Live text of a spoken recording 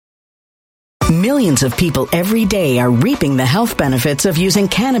Millions of people every day are reaping the health benefits of using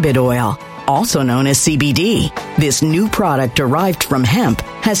cannabis oil, also known as CBD. This new product derived from hemp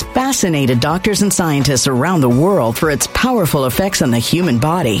has fascinated doctors and scientists around the world for its powerful effects on the human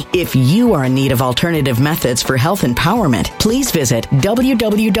body. If you are in need of alternative methods for health empowerment, please visit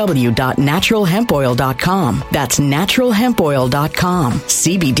www.naturalhempoil.com. That's naturalhempoil.com.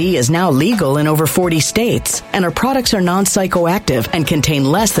 CBD is now legal in over 40 states, and our products are non-psychoactive and contain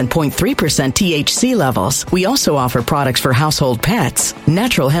less than 0.3% THC levels. We also offer products for household pets.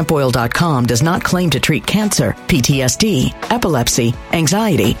 Naturalhempoil.com does not claim to treat cancer, PTSD, epilepsy,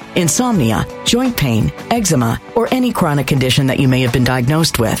 anxiety, insomnia, joint pain, eczema, or any chronic condition that you may have been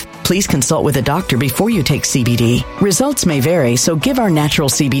diagnosed with. Please consult with a doctor before you take CBD. Results may vary, so give our natural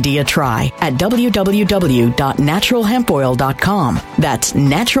CBD a try at www.naturalhempoil.com. That's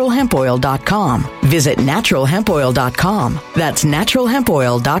naturalhempoil.com. Visit naturalhempoil.com. That's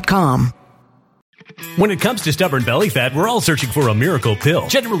naturalhempoil.com. When it comes to stubborn belly fat, we're all searching for a miracle pill.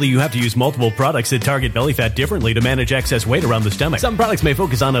 Generally, you have to use multiple products that target belly fat differently to manage excess weight around the stomach. Some products may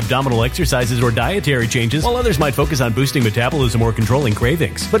focus on abdominal exercises or dietary changes, while others might focus on boosting metabolism or controlling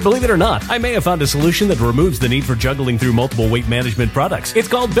cravings. But believe it or not, I may have found a solution that removes the need for juggling through multiple weight management products. It's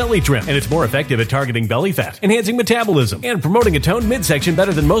called Belly Trim, and it's more effective at targeting belly fat, enhancing metabolism, and promoting a toned midsection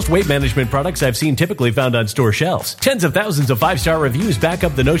better than most weight management products I've seen typically found on store shelves. Tens of thousands of 5-star reviews back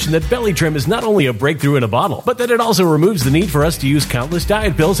up the notion that Belly Trim is not only a breakthrough in a bottle, but that it also removes the need for us to use countless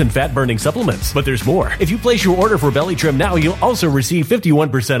diet pills and fat-burning supplements. But there's more. If you place your order for Belly Trim now, you'll also receive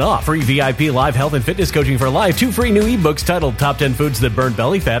 51% off, free VIP live health and fitness coaching for life, 2 free new ebooks titled Top 10 Foods That Burn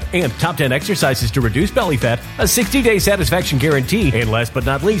Belly Fat and Top 10 Exercises to Reduce Belly Fat, a 60-day satisfaction guarantee, and last but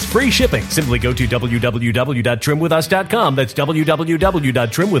not least, free shipping. Simply go to www.trimwithus.com. That's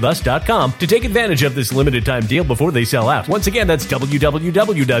www.trimwithus.com to take advantage of this limited time deal before they sell out. Once again, that's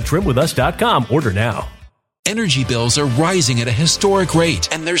www.trimwithus.com. Order now. Energy bills are rising at a historic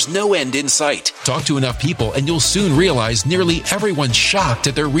rate, and there's no end in sight. Talk to enough people, and you'll soon realize nearly everyone's shocked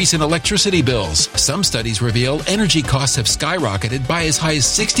at their recent electricity bills. Some studies reveal energy costs have skyrocketed by as high as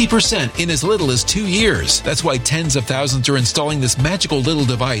 60% in as little as 2 years. That's why tens of thousands are installing this magical little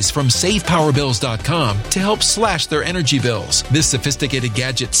device from SavePowerBills.com to help slash their energy bills. This sophisticated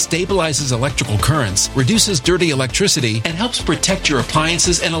gadget stabilizes electrical currents, reduces dirty electricity, and helps protect your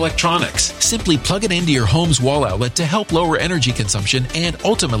appliances and electronics. Simply plug it into your home's wall outlet to help lower energy consumption and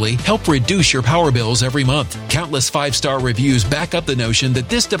ultimately help reduce your power bills every month. Countless 5-star reviews back up the notion that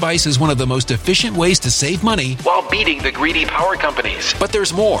this device is one of the most efficient ways to save money while beating the greedy power companies. But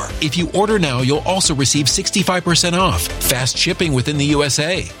there's more. If you order now, you'll also receive 65% off, fast shipping within the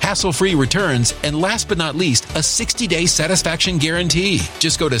USA, hassle-free returns, and last but not least, a 60-day satisfaction guarantee.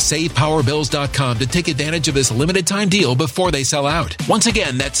 Just go to SavePowerBills.com to take advantage of this limited time deal before they sell out. Once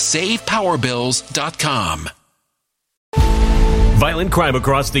again, that's SavePowerBills.com. Violent crime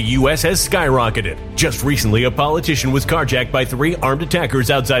across the U.S. has skyrocketed. Just recently, a politician was carjacked by 3 armed attackers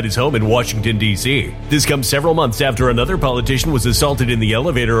outside his home in Washington, D.C. This comes several months after another politician was assaulted in the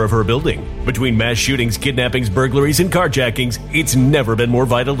elevator of her building. Between mass shootings, kidnappings, burglaries, and carjackings, it's never been more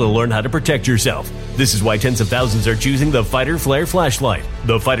vital to learn how to protect yourself. This is why tens of thousands are choosing the Fighter Flare flashlight.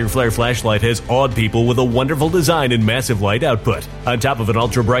 The Fighter Flare flashlight has awed people with a wonderful design and massive light output. On top of an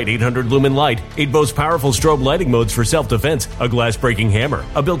ultra-bright 800-lumen light, it boasts powerful strobe lighting modes for self-defense, a glass-breaking hammer,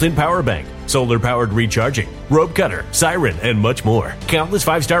 a built-in power bank, solar-powered recharging, rope cutter, siren, and much more. Countless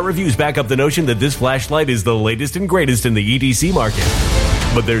 5-star reviews back up the notion that this flashlight is the latest and greatest in the EDC market.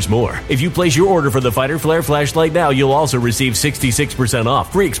 But there's more. If you place your order for the Fighter Flare flashlight now, you'll also receive 66%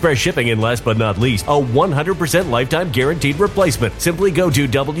 off, free express shipping, and last but not least, a 100% lifetime guaranteed replacement. Simply go to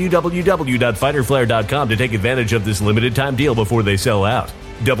www.fighterflare.com to take advantage of this limited time deal before they sell out.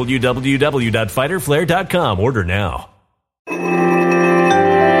 www.fighterflare.com. Order now.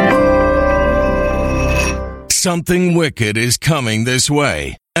 Something wicked is coming this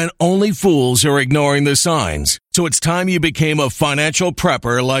way, and only fools are ignoring the signs. So it's time you became a financial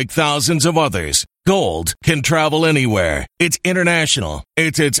prepper like thousands of others. Gold can travel anywhere. It's international.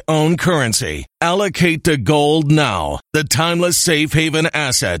 It's its own currency. Allocate to gold now, the timeless safe haven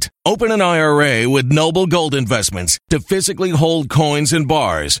asset. Open an IRA with Noble Gold Investments to physically hold coins and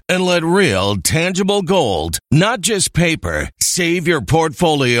bars and let real, tangible gold, not just paper, Save your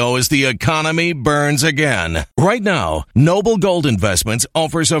portfolio as the economy burns again. Right now, Noble Gold Investments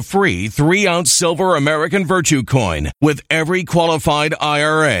offers a free 3-ounce silver American Virtue coin with every qualified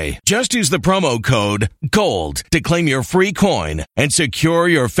IRA. Just use the promo code GOLD to claim your free coin and secure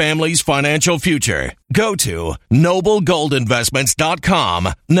your family's financial future. Go to noblegoldinvestments.com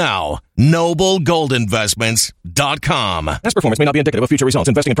now. noblegoldinvestments.com. Past performance may not be indicative of future results.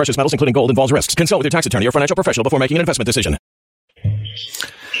 Investing in precious metals, including gold, involves risks. Consult with your tax attorney or financial professional before making an investment decision.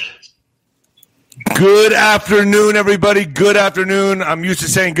 Good afternoon, everybody. Good afternoon. I'm used to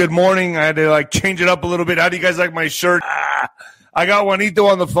saying good morning. I had to change it up a little bit. How do you guys like my shirt? I got Juanito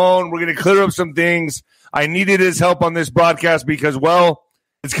on the phone. We're going to clear up some things. I needed his help on this broadcast because,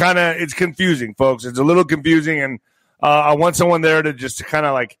 it's confusing, folks. It's a little confusing, and I want someone there to just kind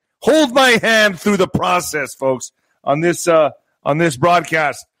of hold my hand through the process, folks, on this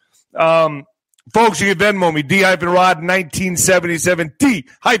broadcast. Folks, you can Venmo me, D-Rod1977,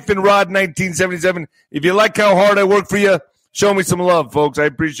 D-Rod1977. If you like how hard I work for you, show me some love, folks. I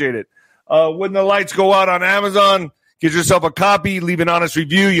appreciate it. When the lights go out on Amazon, get yourself a copy, leave an honest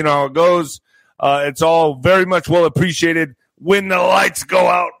review. You know how it goes. It's all very much well appreciated when the lights go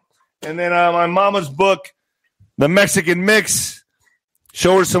out. And then my mama's book, The Mexican Mix,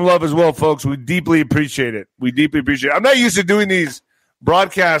 show her some love as well, folks. We deeply appreciate it. I'm not used to doing these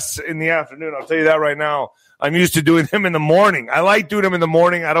broadcasts in the afternoon. I'll tell you that right now. I'm used to doing them in the morning. I like doing them in the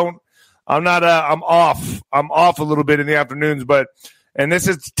morning. I'm off. I'm off a little bit in the afternoons, and this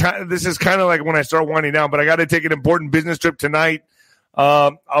is kind of like when I start winding down, but I got to take an important business trip tonight.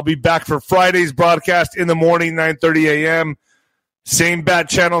 I'll be back for Friday's broadcast in the morning, 9:30 a.m. Same bat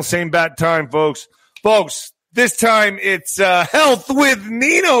channel, same bat time, folks. Folks, this time it's Health with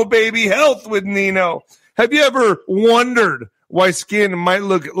Nino, baby. Health with Nino. Have you ever wondered why skin might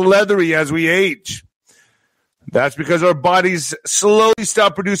look leathery as we age? That's because our bodies slowly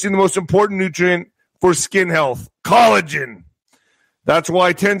stop producing the most important nutrient for skin health, collagen. That's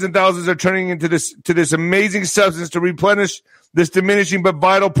why tens and thousands are turning into this amazing substance to replenish this diminishing but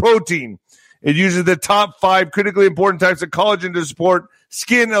vital protein. It uses the top 5 critically important types of collagen to support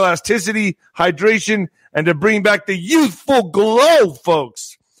skin elasticity, hydration, and to bring back the youthful glow,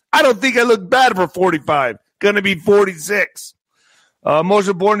 folks. I don't think I look bad for 45. Gonna be 46. Most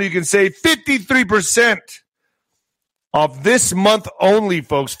importantly, you can save 53% off this month only,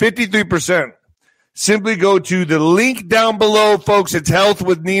 folks. 53%. Simply go to the link down below, folks. It's Health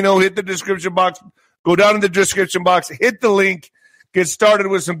with Nino. Hit the description box. Go down in the description box. Hit the link. Get started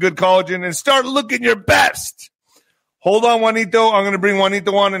with some good collagen and start looking your best. Hold on, Juanito. I'm going to bring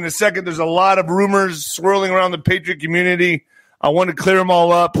Juanito on in a second. There's a lot of rumors swirling around the Patriot community. I want to clear them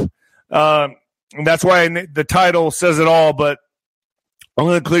all up. And that's why the title says it all. But I'm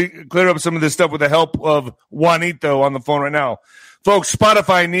going to clear up some of this stuff with the help of Juanito on the phone right now. Folks,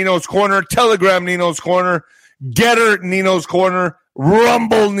 Spotify, Nino's Corner, Telegram, Nino's Corner, Getter, Nino's Corner,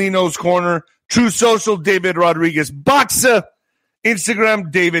 Rumble, Nino's Corner, True Social, David Rodriguez Boxer,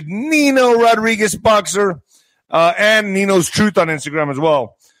 Instagram, David Nino Rodriguez Boxer, and Nino's Truth on Instagram as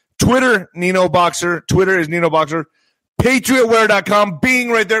well. Twitter, Nino Boxer. Twitter is Nino Boxer. PatriotWear.com,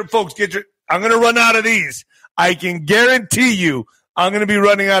 being right there. Folks, I'm going to run out of these. I can guarantee you I'm going to be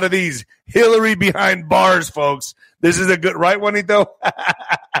running out of these. Hillary behind bars, folks. This is a good, right, Juanito?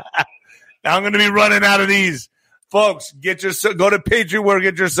 I'm going to be running out of these. Folks, go to Patriot Wear,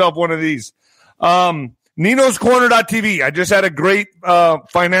 get yourself one of these. Nino'sCorner.tv. I just had a great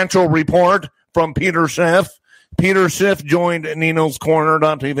financial report from Peter Schiff. Peter Schiff joined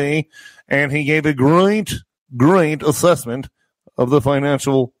Nino'sCorner.tv, and he gave a great assessment of the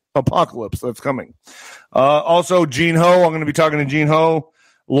financial apocalypse that's coming. Also, Gene Ho. I'm going to be talking to Gene Ho.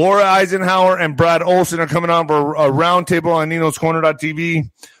 Laura Eisenhower and Brad Olson are coming on for a roundtable on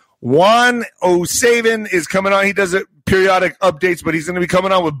Nino'sCorner.tv. Juan O'Savin is coming on. He does periodic updates, but he's going to be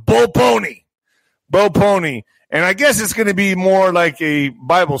coming on with Bo Pony. And I guess it's going to be more like a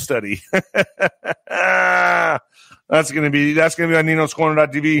Bible study. That's going to be on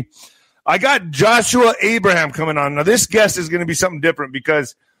Nino'sCorner.tv. I got Joshua Abraham coming on. Now, this guest is going to be something different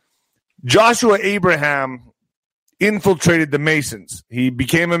because Joshua Abraham infiltrated the Masons. He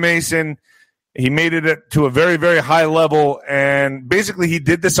became a Mason. He made it to a very, very high level, and basically he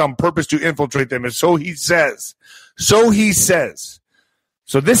did this on purpose to infiltrate them, and so he says. So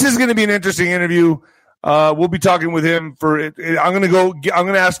this is going to be an interesting interview. We'll be talking with him I'm going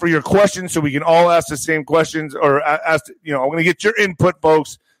to ask for your questions so we can all ask the same questions, or ask, I'm going to get your input,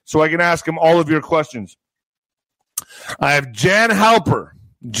 folks, so I can ask him all of your questions. I have Jan Halper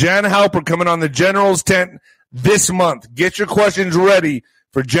coming on the General's Tent this month. Get your questions ready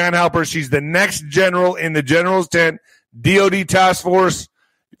for Jan Halper. She's the next general in the General's Tent DOD task force.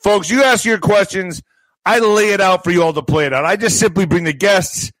 Folks, you ask your questions. I lay it out for you all to play it out. I just simply bring the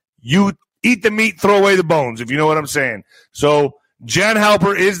guests. You eat the meat, throw away the bones, if you know what I'm saying. So Jan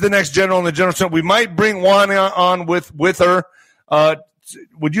Halper is the next general in the General Center. We might bring Juan on with her.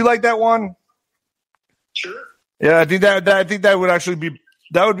 Would you like that one? Sure. Yeah, I think that would actually be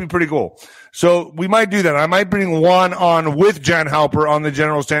pretty cool. So we might do that. I might bring Juan on with Jan Halper on the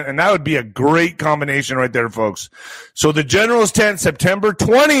General's Tent, and that would be a great combination right there, folks. So the General's Tent, September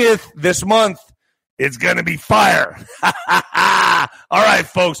 20th this month, it's going to be fire. All right,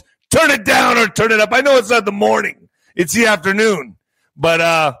 folks, turn it down or turn it up. I know it's not the morning. It's the afternoon. But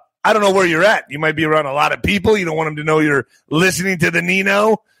I don't know where you're at. You might be around a lot of people. You don't want them to know you're listening to the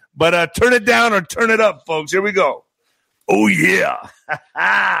Nino. But turn it down or turn it up, folks. Here we go. Oh, yeah.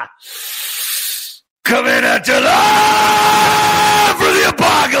 Coming at you live for the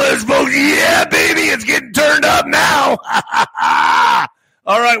apocalypse, folks. Yeah, baby, it's getting turned up now.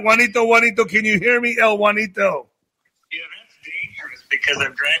 All right, Juanito, can you hear me? El Juanito. Yeah, that's dangerous because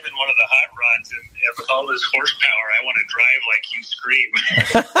I'm driving one of the hot rods, and with all this horsepower, I want to drive like you scream.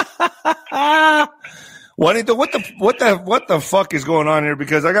 Juanito, what the fuck is going on here?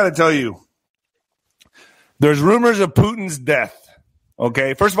 Because I got to tell you, there's rumors of Putin's death.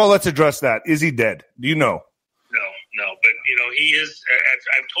 Okay, first of all, let's address that. Is he dead? Do you know? No, but he is. As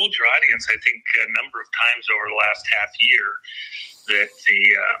I've told your audience, I think a number of times over the last half year that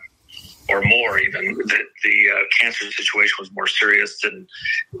or more even, that the cancer situation was more serious than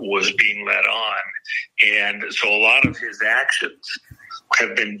was being led on, and so a lot of his actions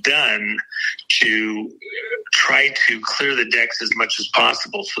have been done to try to clear the decks as much as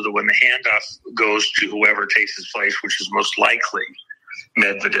possible so that when the handoff goes to whoever takes his place, which is most likely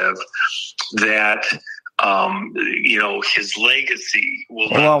Medvedev, that his legacy will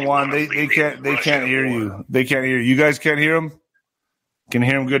not. Hold on, Juan. They can't hear you. They can't hear you. You guys can't hear him? Can you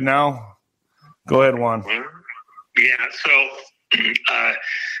hear him good now? Go ahead, Juan. Yeah, so Putin's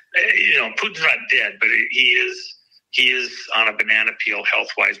not dead, but he is on a banana peel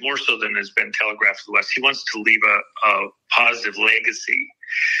health-wise, more so than has been telegraphed to the West. He wants to leave a positive legacy.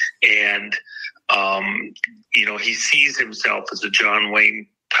 And, he sees himself as a John Wayne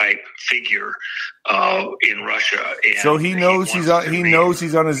type figure in Russia. And so he knows he's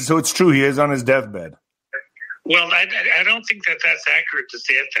on his, so it's true, he is on his deathbed. Well, I don't think that's accurate to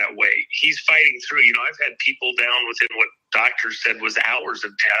say it that way. He's fighting through. I've had people down within what doctors said was hours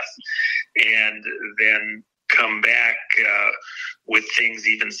of death, and then come back with things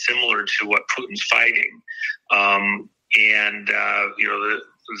even similar to what Putin's fighting.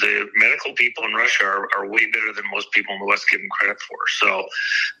 The medical people in Russia are way better than most people in the West give him credit for. So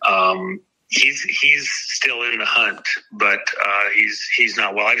he's still in the hunt, but he's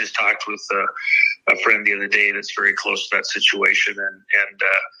not well. I just talked with a friend the other day that's very close to that situation, and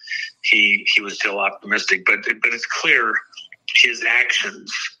he was still optimistic. But it's clear his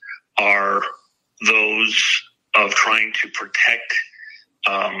actions are those of trying to protect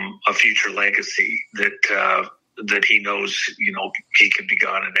a future legacy that he knows, he could be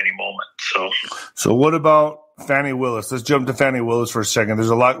gone at any moment. So what about Fani Willis? Let's jump to Fani Willis for a second. There's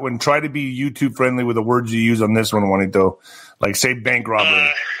a lot. Try to be YouTube friendly with the words you use on this one, Juanito. Like say bank robbery.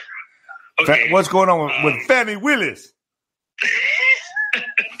 Okay. What's going on with Fani Willis?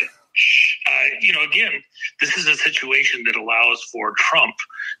 Again, this is a situation that allows for Trump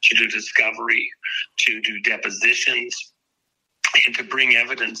to do discovery, to do depositions, and to bring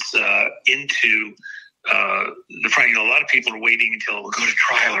evidence into the front. A lot of people are waiting until it will go to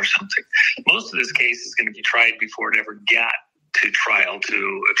trial or something. Most of this case is going to be tried before it ever got to trial,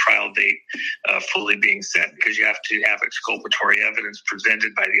 to a trial date fully being set, because you have to have exculpatory evidence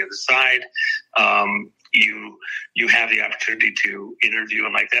presented by the other side. You have the opportunity to interview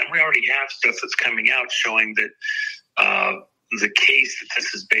and like that. And we already have stuff that's coming out showing that the case that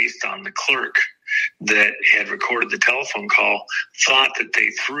this is based on, the clerk that had recorded the telephone call thought that they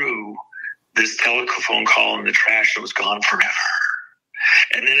threw this telephone call in the trash that was gone forever.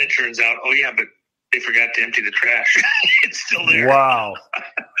 And then it turns out, oh yeah, but they forgot to empty the trash. It's still there. Wow.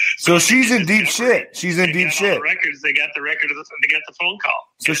 So she's in deep shit. She's in deep shit. The records, they got the record of they got the phone call.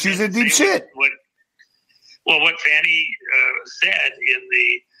 So she's in deep shit. What Fani said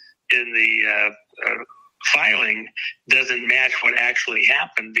in the filing doesn't match what actually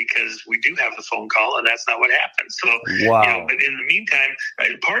happened, because we do have the phone call and that's not what happened. So, wow. But in the meantime,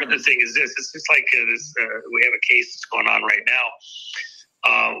 part of the thing is this. It's just like this. We have a case that's going on right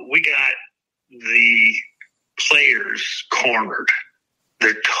now. We got the players cornered.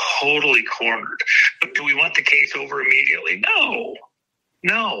 They're totally cornered. But do we want the case over immediately? No.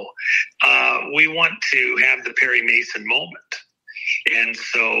 No. We want to have the Perry Mason moment. And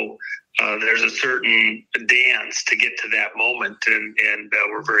so there's a certain dance to get to that moment, and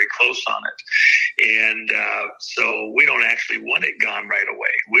we're very close on it. And so we don't actually want it gone right away.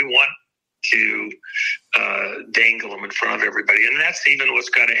 We want to dangle them in front of everybody. And that's even what's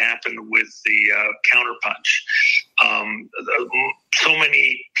got to happen with the counterpunch. So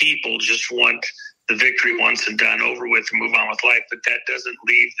many people just want the victory once and done, over with, and move on with life, but that doesn't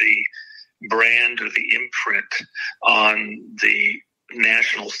leave the brand or the imprint on the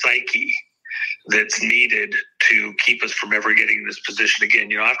national psyche that's needed to keep us from ever getting in this position again.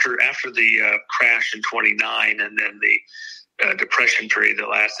 You know, after the crash in 29 and then the depression period that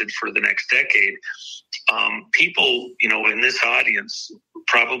lasted for the next decade, people, you know, in this audience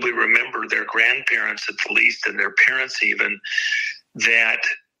probably remember their grandparents at the least, and their parents even, that,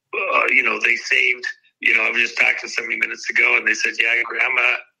 you know, they saved, you know, I was just talking to somebody minutes ago, and they said, yeah,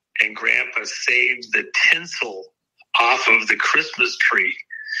 Grandma and Grandpa saved the tinsel off of the Christmas tree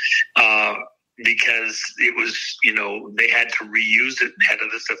because it was, you know, they had to reuse it and had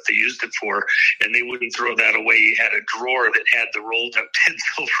other stuff they used it for, and they wouldn't throw that away. You had a drawer that had the rolled up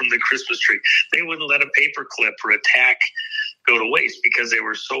tinsel from the Christmas tree. They wouldn't let a paper clip or a tack go to waste because they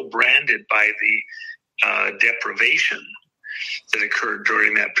were so branded by the deprivation that occurred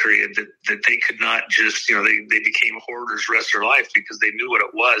during that period that they could not just, you know, they became hoarders the rest of their life because they knew what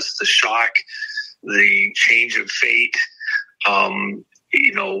it was, the shock, the change of fate,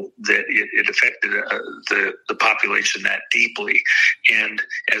 you know, that it affected the population that deeply. And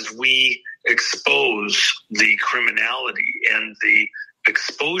as we expose the criminality and the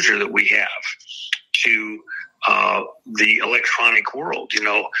exposure that we have to the electronic world, you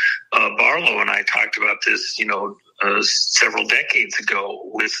know, Barlow and I talked about this, you know, several decades ago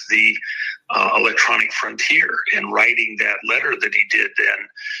with the electronic frontier, and writing that letter that he did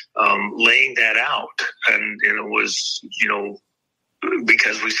and laying that out. And it was, you know,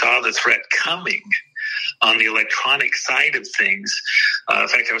 because we saw the threat coming on the electronic side of things. In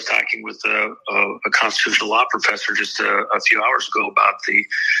fact, I was talking with a constitutional law professor just a few hours ago about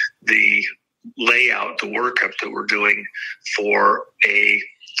the layout, the workup that we're doing for a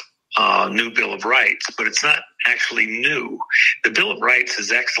new Bill of Rights, but it's not actually new. The Bill of Rights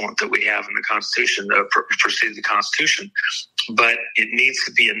is excellent that we have in the Constitution, preceded the Constitution, but it needs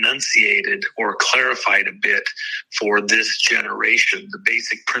to be enunciated or clarified a bit for this generation. The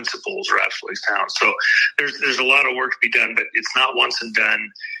basic principles are absolutely sound. So there's a lot of work to be done, but it's not once and done.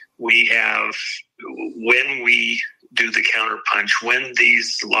 We have, when we do the counterpunch, when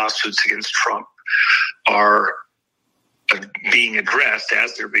these lawsuits against Trump are being addressed,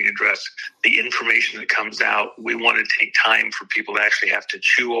 as they're being addressed, the information that comes out, we want to take time for people to actually have to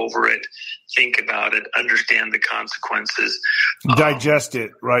chew over it, think about it, understand the consequences. Digest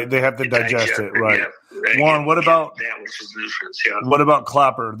it, right? They have to digest it, right? Yeah. Warren, what about that, which is nuisance, yeah. What about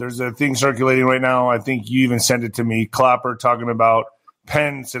Clapper? There's a thing circulating right now. I think you even sent it to me. Clapper talking about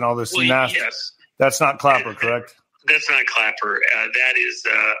Pence and all this. Well, yes. That's not Clapper, correct? That's not Clapper. That is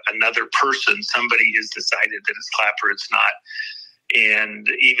another person. Somebody has decided that it's Clapper. It's not. And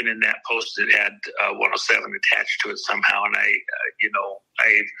even in that post, it had 107 attached to it somehow. And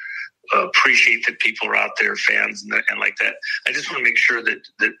I appreciate that people are out there, fans and like that. I just want to make sure that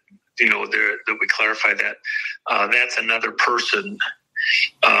you know, that we clarify that that's another person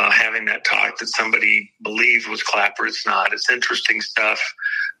having that talk that somebody believed was Clapper. It's not. It's interesting stuff,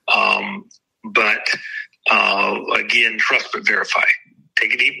 but. Again, trust but verify.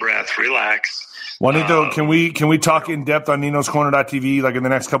 Take a deep breath, relax. Juanito, can we talk in depth on NinosCorner.tv like in the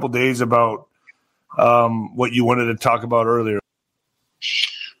next couple of days about what you wanted to talk about earlier?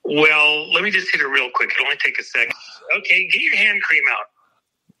 Well, let me just hit it real quick. It'll only take a second. Okay, get your hand cream out.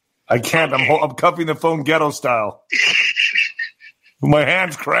 I can't. Okay. I'm cuffing the phone ghetto style. My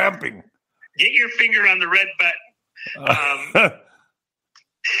hand's cramping. Get your finger on the red button.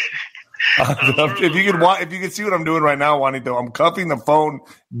 If you could see what I'm doing right now, Juanito, I'm cuffing the phone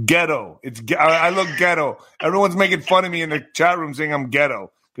ghetto. I look ghetto. Everyone's making fun of me in the chat room saying I'm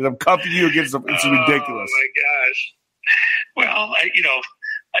ghetto because I'm cuffing you against them. It's ridiculous. Oh my gosh. Well, you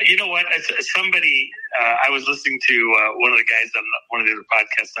know what? Somebody, I was listening to one of the guys on one of the other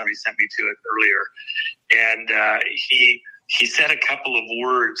podcasts. Somebody sent me to it earlier, and he said a couple of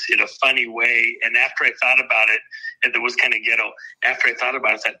words in a funny way. And after I thought about it, and it was kind of ghetto. After I thought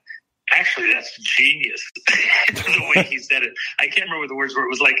about it, I said, actually, that's genius, the way he said it. I can't remember what the words were. It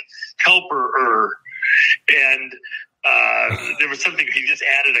was like helper-er. And there was something, he just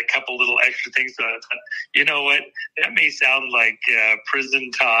added a couple little extra things to it. I thought, you know what, that may sound like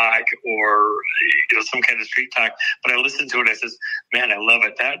prison talk or some kind of street talk, but I listened to it. I says, man, I love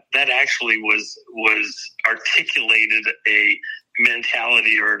it. That actually was articulated a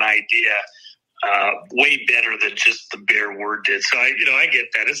mentality or an idea way better than just the bare word did. So I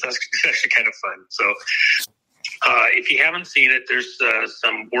get that. It's actually kind of fun. So if you haven't seen it, there's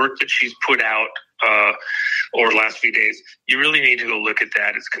some work that she's put out over the last few days. You really need to go look at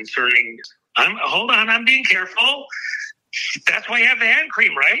that. It's concerning. Hold on, I'm being careful. That's why you have the hand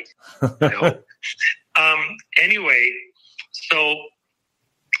cream, right? I hope. Anyway, so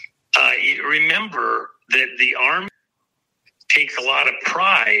remember that the Army takes a lot of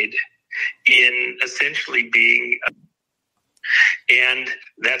pride in essentially being, and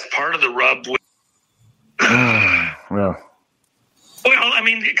that's part of the rub with. Yeah. Well, I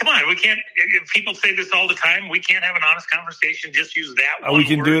mean, come on. We can't. People say this all the time. We can't have an honest conversation. Just use that one We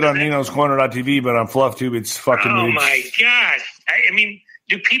can word do it on Nino's Corner.tv, but on FluffTube, it's fucking. Oh my gosh! I mean,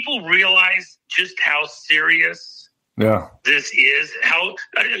 do people realize just how serious? Yeah. This is how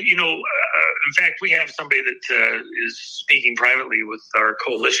in fact, we have somebody that is speaking privately with our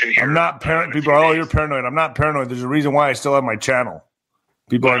coalition here. I'm not paranoid. People are, you're paranoid. I'm not paranoid. There's a reason why I still have my channel.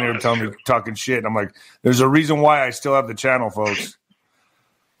 People aren't here telling me talking shit. And I'm like, there's a reason why I still have the channel, folks.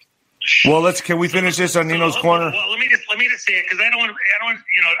 Well, can we finish this on Nino's Corner? Well, let me just say it because I don't want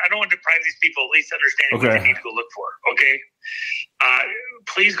to deprive these people at least understanding what they need to go look for. Okay,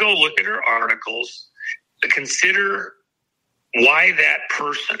 please go look at her articles. Consider why that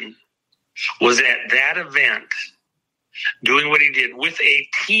person was at that event doing what he did with a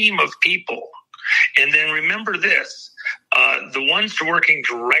team of people. And then remember this, the ones working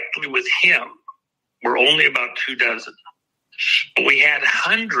directly with him were only about 24. But we had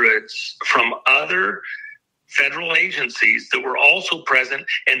hundreds from other federal agencies that were also present,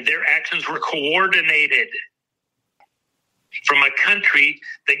 and their actions were coordinated from a country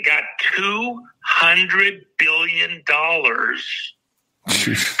that got $200 billion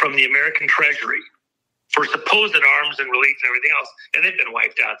from the American Treasury for supposed arms and relief and everything else. And they've been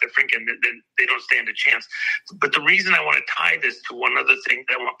wiped out. They're freaking, they don't stand a chance. But the reason I want to tie this to one other thing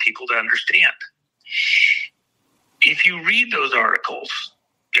that I want people to understand. If you read those articles,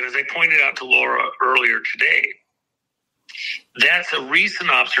 and as I pointed out to Laura earlier today, that's a recent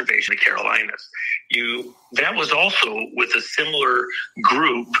observation of the Carolinas. That was also with a similar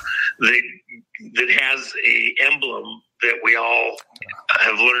group that has a emblem that we all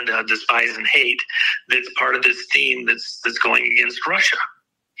have learned to despise and hate. That's part of this theme that's going against Russia,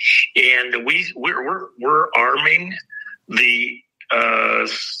 and we're arming the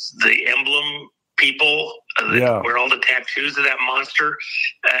emblem people that wear all the tattoos of that monster,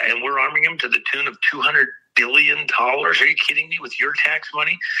 and we're arming them to the tune of $200 billion. Are you kidding me? With your tax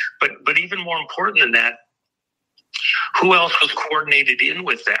money? But even more important than that, who else was coordinated in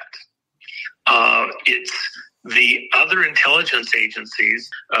with that? It's the other intelligence agencies,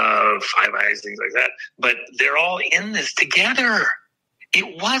 Five Eyes, things like that. But they're all in this together.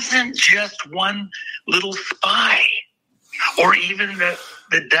 It wasn't just one little spy, or even the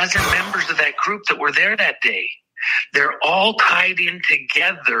dozen members of that group that were there that day. They're all tied in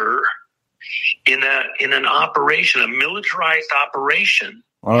together in an operation, a militarized operation,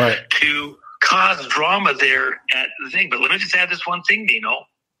 to cause drama there at the thing. But let me just add this one thing, Nino.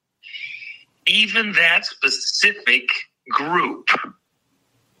 Even that specific group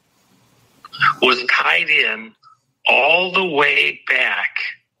was tied in all the way back.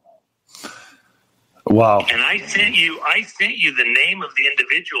 Wow. And I sent you the name of the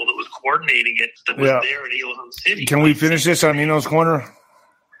individual that was coordinating it, that was there in Elam City. Can we finish this on Nino's Corner?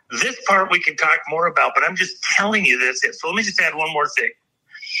 This part we can talk more about, but I'm just telling you this. So let me just add one more thing.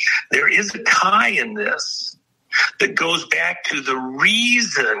 There is a tie in this that goes back to the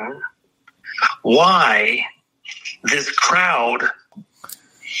reason why this crowd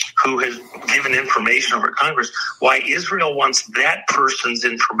who has given information over Congress, why Israel wants that person's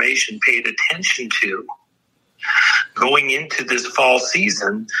information paid attention to going into this fall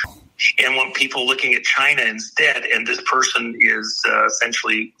season, and want people looking at China instead. And this person is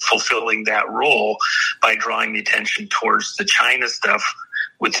essentially fulfilling that role by drawing the attention towards the China stuff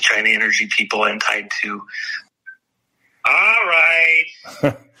with the China energy people and tied to. All right.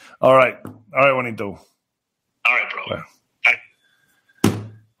 All right, Juanito. All right, bro.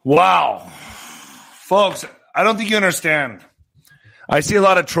 Wow. Folks, I don't think you understand. I see a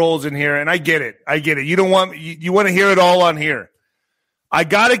lot of trolls in here, and I get it. You don't want you want to hear it all on here. I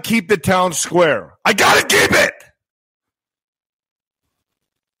got to keep the town square. I got to keep it.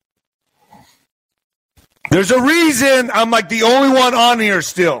 There's a reason I'm like the only one on here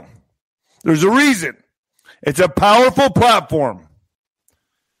still. There's a reason. It's a powerful platform.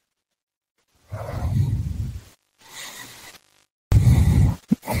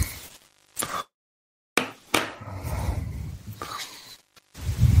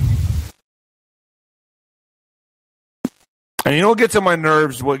 And you know what gets on my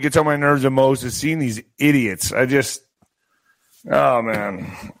nerves? What gets on my nerves the most is seeing these idiots. Oh,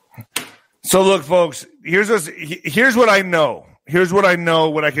 man. So, look, folks, here's what I know. Here's what I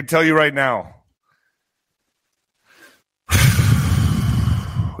know, what I can tell you right now.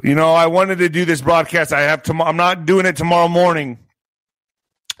 You know, I wanted to do this broadcast. I'm not doing it tomorrow morning.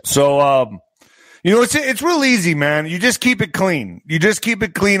 So, you know, it's real easy, man. You just keep it clean. You just keep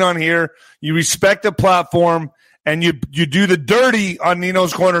it clean on here. You respect the platform. And you do the dirty on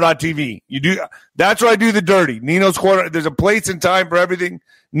Nino'sCorner.tv. That's where I do the dirty. Nino's Corner. There's a place and time for everything.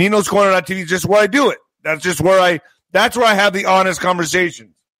 Nino'sCorner.tv is just where I do it. That's where I have the honest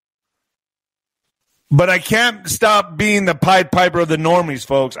conversations. But I can't stop being the Pied Piper of the normies,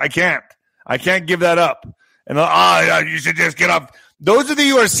 folks. I can't give that up. And you should just get off. Those of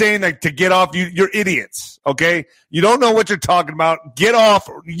you who are saying that to get off, you're idiots. Okay, you don't know what you're talking about. Get off.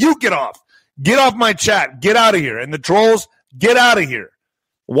 You get off. Get off my chat. Get out of here. And the trolls, get out of here.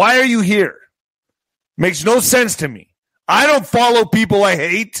 Why are you here? Makes no sense to me. I don't follow people I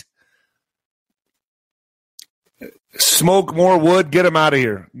hate. Smoke more wood. Get them out of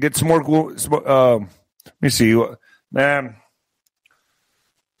here. Get some more. Let me see. Man.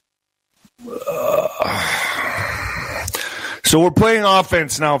 So we're playing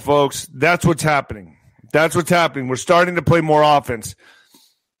offense now, folks. That's what's happening. We're starting to play more offense.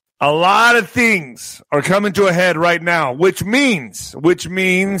 A lot of things are coming to a head right now, which means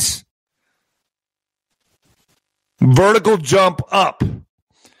vertical jump up.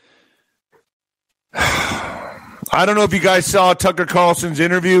 I don't know if you guys saw Tucker Carlson's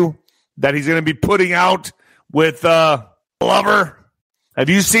interview that he's going to be putting out with Glover. Have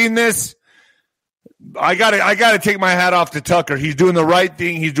you seen this? I gotta take my hat off to Tucker. He's doing the right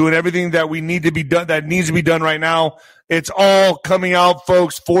thing. He's doing everything that needs to be done right now. It's all coming out,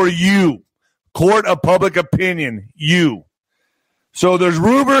 folks, for you. Court of public opinion, you. So there's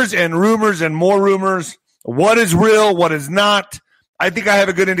rumors and more rumors. What is real, what is not. I think I have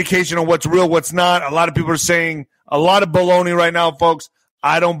a good indication on what's real, what's not. A lot of people are saying a lot of baloney right now, folks.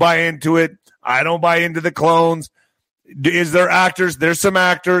 I don't buy into it. I don't buy into the clones. Is there actors? There's some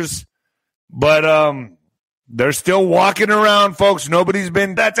actors. But they're still walking around, folks.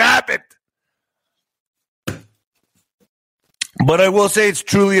 That's happened. But I will say it's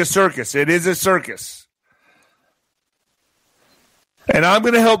truly a circus. It is a circus. And I'm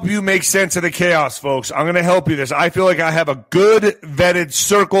going to help you make sense of the chaos, folks. I'm going to help you this. I feel like I have a good vetted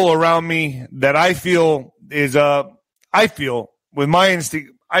circle around me that I feel is, with my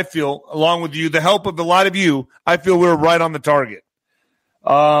instinct, along with you, the help of a lot of you, I feel we're right on the target.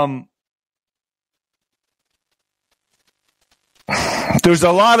 There's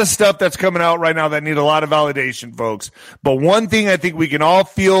a lot of stuff that's coming out right now that need a lot of validation, folks. But one thing I think we can all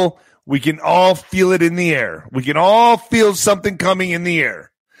feel it in the air. We can all feel something coming in the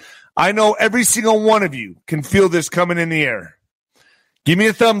air. I know every single one of you can feel this coming in the air. Give me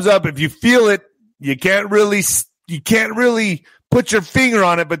a thumbs up if you feel it. You can't really put your finger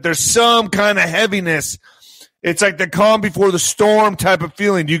on it, but there's some kind of heaviness. It's like the calm before the storm type of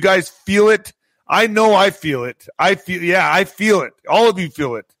feeling. Do you guys feel it? I know I feel it. I feel it. All of you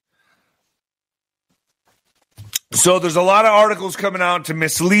feel it. So there's a lot of articles coming out to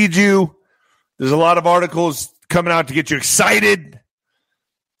mislead you. There's a lot of articles coming out to get you excited.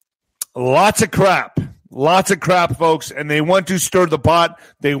 Lots of crap, folks. And they want to stir the pot.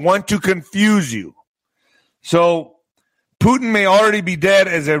 They want to confuse you. So Putin may already be dead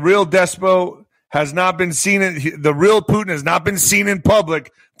as a real despot. Has not been seen. The real Putin has not been seen in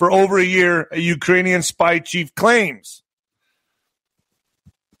public for over a year, a Ukrainian spy chief claims.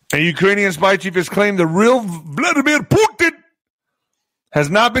 A Ukrainian spy chief has claimed the real Vladimir Putin has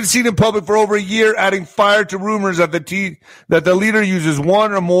not been seen in public for over a year, adding fire to rumors that the leader uses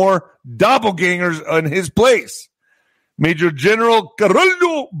one or more doppelgangers in his place. Major General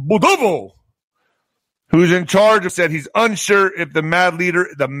Kirill Budovo, who's in charge, said he's unsure if the mad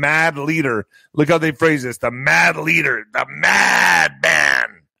leader, look how they phrase this, the mad leader, the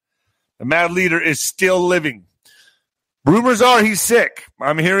madman, the mad leader is still living. Rumors are he's sick.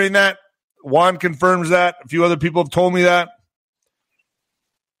 I'm hearing that. Juan confirms that. A few other people have told me that.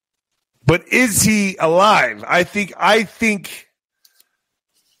 But is he alive? I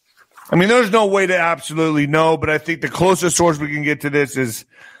mean, there's no way to absolutely know, but I think the closest source we can get to this is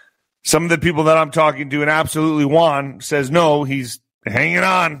Some of the people that I'm talking to, and absolutely Juan says no, he's hanging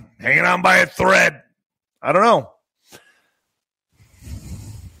on by a thread. I don't know.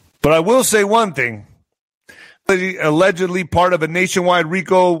 But I will say one thing. Allegedly part of a nationwide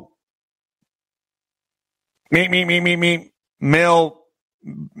RICO mail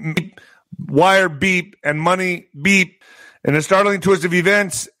wire beep and money beep. In a startling twist of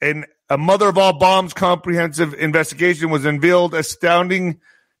events, and a mother of all bombs comprehensive investigation was unveiled, astounding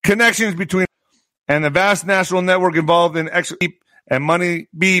connections between and the vast national network involved in beep and money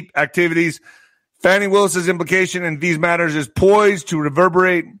beep activities. Fani Willis's implication in these matters is poised to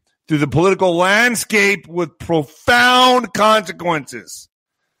reverberate through the political landscape with profound consequences.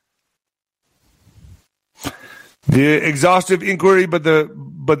 The exhaustive inquiry, but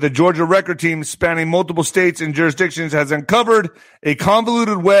the Georgia record team spanning multiple states and jurisdictions has uncovered a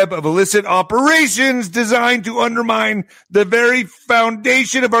convoluted web of illicit operations designed to undermine the very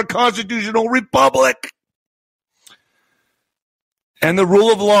foundation of our constitutional republic and the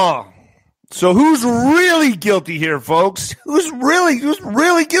rule of law. So who's really guilty here, folks? Who's really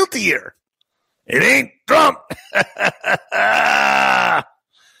guilty here? It ain't Trump.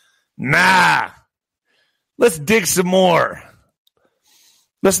 Nah. Let's dig some more.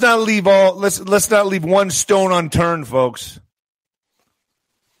 Let's not leave one stone unturned, folks.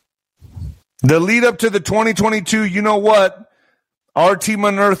 The lead up to the 2022, you know what? Our team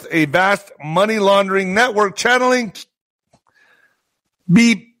unearthed a vast money laundering network channeling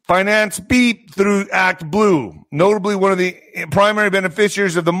finance beep through Act Blue. Notably, one of the primary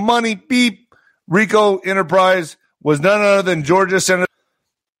beneficiaries of the money beep RICO enterprise was none other than Georgia Senator.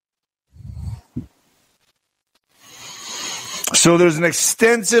 So there's an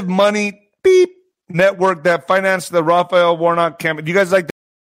extensive money beep network that financed the Raphael Warnock campaign. Do you guys like that?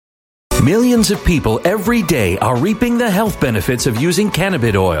 Millions of people every day are reaping the health benefits of using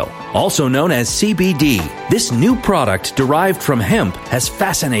cannabis oil, also known as CBD. This new product derived from hemp has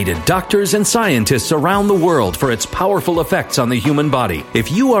fascinated doctors and scientists around the world for its powerful effects on the human body.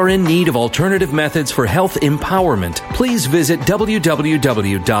 If you are in need of alternative methods for health empowerment, please visit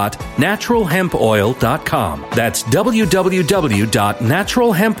www.naturalhempoil.com. That's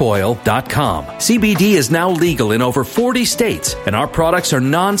www.naturalhempoil.com. CBD is now legal in over 40 states, and our products are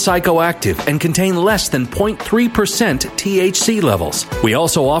non-psychoactive and contain less than 0.3% THC levels. We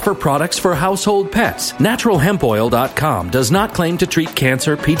also offer products for household pets. NaturalHempOil.com does not claim to treat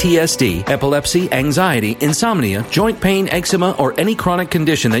cancer, PTSD, epilepsy, anxiety, insomnia, joint pain, eczema, or any chronic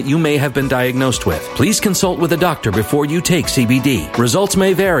condition that you may have been diagnosed with. Please consult with a doctor before you take CBD. Results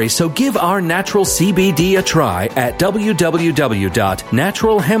may vary, so give our natural CBD a try at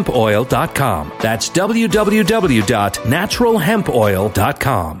www.naturalhempoil.com. That's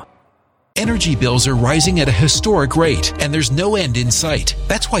www.naturalhempoil.com. Energy bills are rising at a historic rate, and there's no end in sight.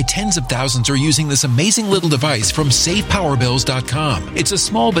 That's why tens of thousands are using this amazing little device from SavePowerBills.com. It's a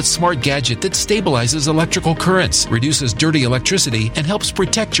small but smart gadget that stabilizes electrical currents, reduces dirty electricity, and helps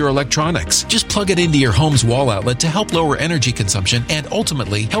protect your electronics. Just plug it into your home's wall outlet to help lower energy consumption and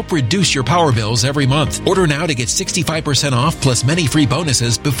ultimately help reduce your power bills every month. Order now to get 65% off plus many free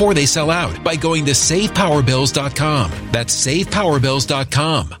bonuses before they sell out by going to SavePowerBills.com. That's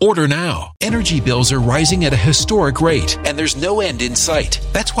SavePowerBills.com. Order now. Energy bills are rising at a historic rate, and there's no end in sight.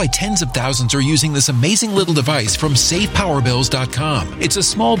 That's why tens of thousands are using this amazing little device from SavePowerBills.com. It's a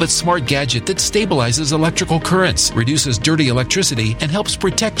small but smart gadget that stabilizes electrical currents, reduces dirty electricity, and helps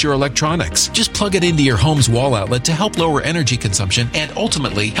protect your electronics. Just plug it into your home's wall outlet to help lower energy consumption and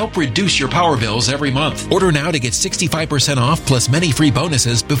ultimately help reduce your power bills every month. Order now to get 65% off plus many free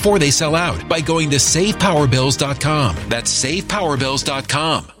bonuses before they sell out by going to SavePowerBills.com. That's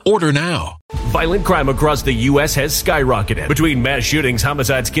SavePowerBills.com. Order now. Violent crime across the U.S. has skyrocketed. Between mass shootings,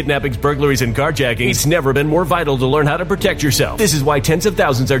 homicides, kidnappings, burglaries, and carjacking, it's never been more vital to learn how to protect yourself. This is why tens of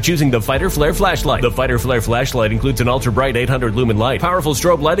thousands are choosing the Fighter Flare flashlight. The Fighter Flare flashlight includes an ultra-bright 800 lumen light, powerful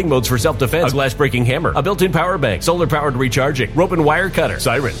strobe lighting modes for self-defense, a glass-breaking hammer, a built-in power bank, solar-powered recharging, rope and wire cutter,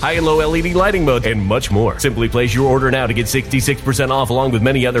 siren, high and low LED lighting mode, and much more. Simply place your order now to get 66% off along with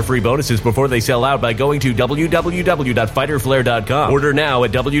many other free bonuses before they sell out by going to www.fighterflare.com. Order now at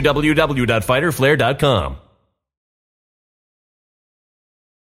www.fighterflare.com.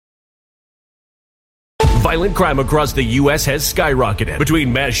 Violent crime across the U.S. has skyrocketed.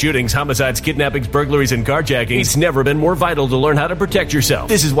 Between mass shootings, homicides, kidnappings, burglaries, and carjackings, it's never been more vital to learn how to protect yourself.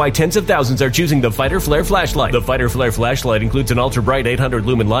 This is why tens of thousands are choosing the Fighter Flare flashlight. The Fighter Flare flashlight includes an ultra-bright 800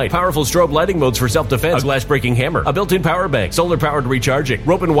 lumen light, powerful strobe lighting modes for self-defense, a glass-breaking hammer, a built-in power bank, solar-powered recharging,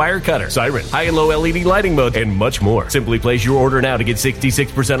 rope and wire cutter, siren, high and low LED lighting mode, and much more. Simply place your order now to get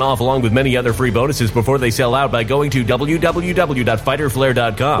 66% off along with many other free bonuses before they sell out by going to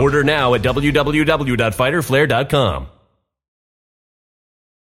www.fighterflare.com. Order now at www.fighterflare.com.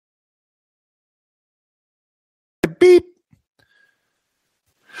 Beep.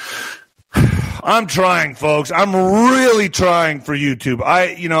 I'm trying, folks. I'm really trying for YouTube.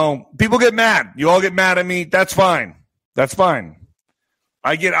 People get mad. You all get mad at me. That's fine. That's fine.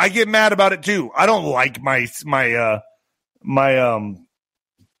 I get mad about it too. I don't like my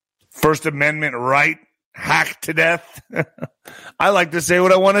First Amendment right hacked to death. I like to say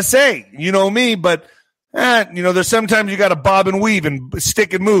what I want to say. You know me, but there's sometimes you got to bob and weave and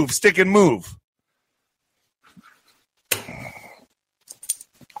stick and move.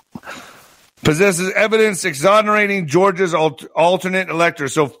 Possesses evidence exonerating Georgia's alternate elector.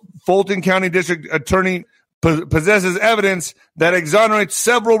 So Fulton County District Attorney possesses evidence that exonerates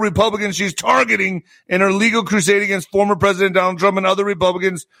several Republicans she's targeting in her legal crusade against former President Donald Trump and other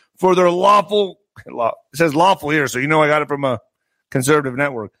Republicans for their lawful, it says lawful here, so I got it from a conservative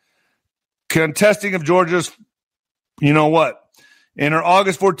network, contesting of Georgia's, In her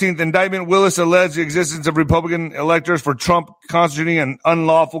August 14th indictment, Willis alleged the existence of Republican electors for Trump constituting an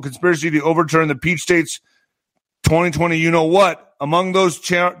unlawful conspiracy to overturn the Peach State's 2020 Among those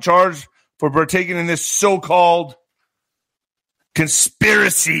charged for partaking in this so-called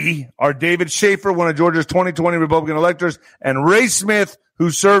conspiracy are David Schaefer, one of Georgia's 2020 Republican electors, and Ray Smith, who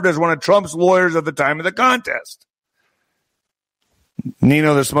served as one of Trump's lawyers at the time of the contest.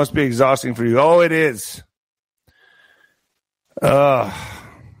 Nino, this must be exhausting for you. Oh, it is. Yeah,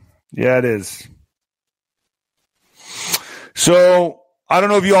 it is. So I don't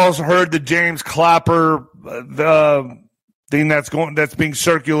know if you all heard the James Clapper thing that's being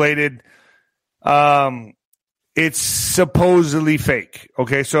circulated. It's supposedly fake.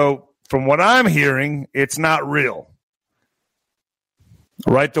 Okay, so from what I'm hearing, it's not real.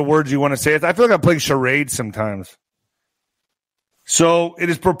 Write the words you want to say. I feel like I'm playing charades sometimes. So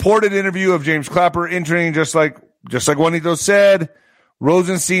it is purported interview of James Clapper entering just like Juanito said.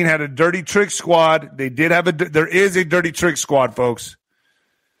 Rosenstein had a dirty trick squad. There is a dirty trick squad, folks.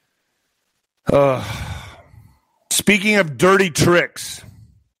 Speaking of dirty tricks,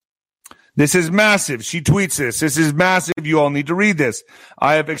 this is massive. She tweets this. This is massive. You all need to read this.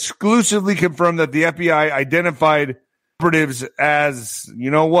 I have exclusively confirmed that the FBI identified operatives as,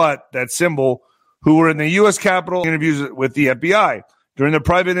 that symbol, who were in the U.S. Capitol interviews with the FBI. During the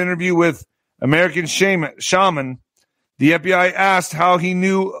private interview with American Shaman, the FBI asked how he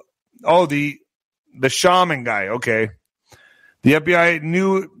knew, the shaman guy, okay. The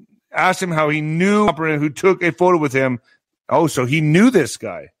FBI asked him how he knew who took a photo with him. Oh, so he knew this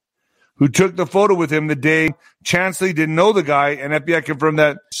guy who took the photo with him the day Chansley didn't know the guy, and FBI confirmed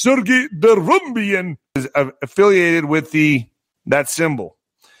that Sergei Derumbian is affiliated with that symbol.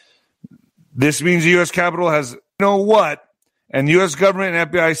 This means the U.S. Capitol has and the U.S. government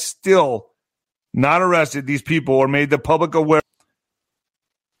and FBI still not arrested these people or made the public aware.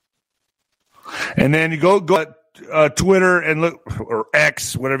 And then you go Twitter and look, or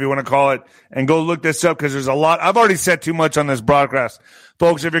X, whatever you want to call it, and go look this up because there's a lot. I've already said too much on this broadcast.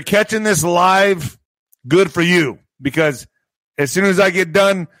 Folks, if you're catching this live, good for you, because as soon as I get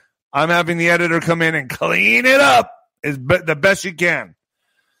done, I'm having the editor come in and clean it up the best you can.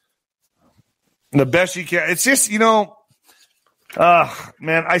 The best you can. It's just, man,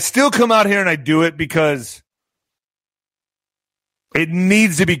 I still come out here and I do it because it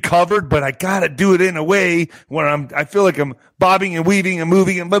needs to be covered, but I got to do it in a way where I feel like I'm bobbing and weaving and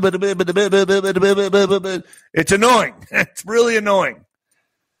moving and it's annoying. It's really annoying.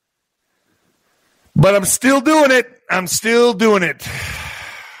 But I'm still doing it.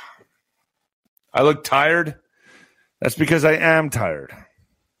 I look tired. That's because I am tired.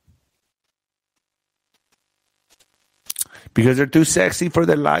 Because they're too sexy for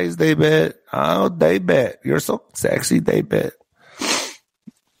their lies, they bet. Oh, they bet. You're so sexy, they bet.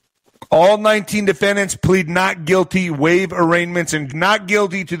 All 19 defendants plead not guilty, waive arraignments, and not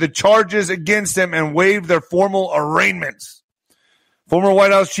guilty to the charges against them and waive their formal arraignments. Former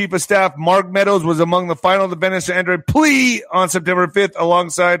White House Chief of Staff Mark Meadows was among the final defendants to enter a plea on September 5th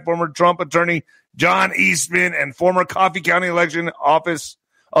alongside former Trump attorney John Eastman and former Coffee County Election Office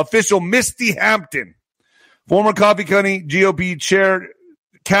official Misty Hampton. Former Coffee County GOP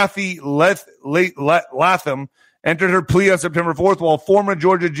Kathy Latham entered her plea on September 4th, while former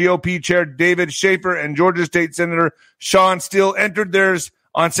Georgia GOP Chair David Schaefer and Georgia State Senator Sean Steele entered theirs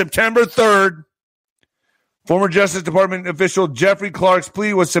on September 3rd. Former Justice Department official Jeffrey Clark's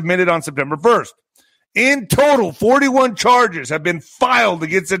plea was submitted on September 1st. In total, 41 charges have been filed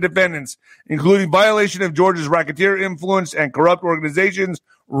against the defendants, including violation of Georgia's Racketeer Influence and Corrupt Organizations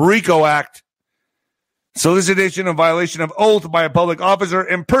RICO Act, solicitation of violation of oath by a public officer,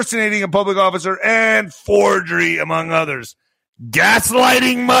 impersonating a public officer, and forgery, among others.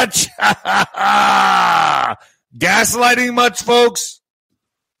 Gaslighting much? Gaslighting much, folks?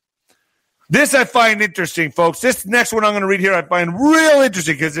 This I find interesting, folks. This next one I'm going to read here I find real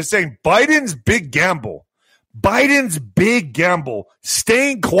interesting because it's saying Biden's big gamble. Biden's big gamble.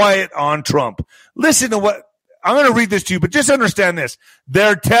 Staying quiet on Trump. Listen to what I'm going to read this to you, but just understand this.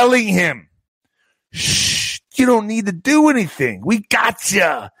 They're telling him, shh, you don't need to do anything. We got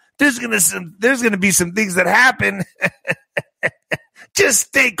you. There's going to be some things that happen. Just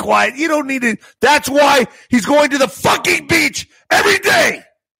stay quiet. You don't need to. That's why he's going to the fucking beach every day.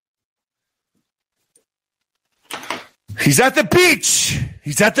 He's at the beach.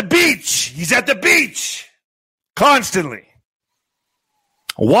 He's at the beach. He's at the beach. Constantly.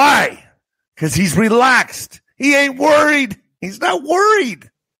 Why? Because he's relaxed. He ain't worried. He's not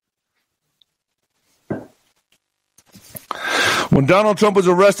worried. When Donald Trump was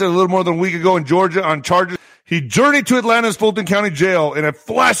arrested a little more than a week ago in Georgia on charges, he journeyed to Atlanta's Fulton County Jail in a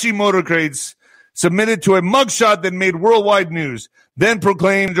flashy motorcade, submitted to a mugshot that made worldwide news, then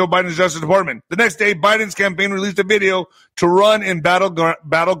proclaimed Joe Biden's Justice Department. The next day, Biden's campaign released a video to run in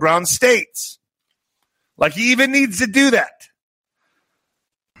battleground states. Like he even needs to do that.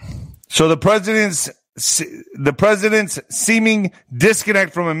 So the president's seeming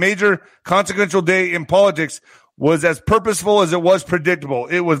disconnect from a major consequential day in politics was as purposeful as it was predictable.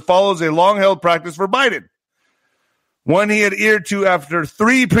 It follows a long-held practice for Biden, one he had adhered to after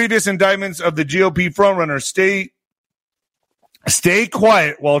 3 previous indictments of the GOP frontrunner. Stay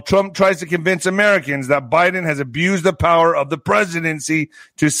quiet while Trump tries to convince Americans that Biden has abused the power of the presidency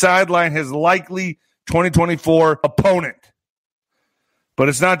to sideline his likely 2024 opponent. But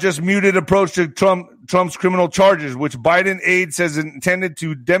it's not just muted approach to Trump's criminal charges, which Biden aide says is intended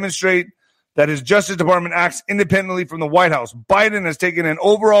to demonstrate that his Justice Department acts independently from the White House. Biden has taken an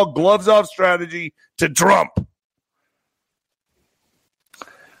overall gloves-off strategy to Trump.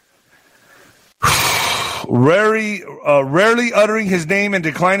 Rarely uttering his name and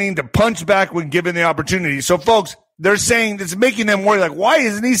declining to punch back when given the opportunity. So, folks, they're saying it's making them worry. Like, why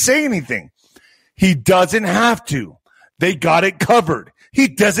isn't he saying anything? He doesn't have to. They got it covered. He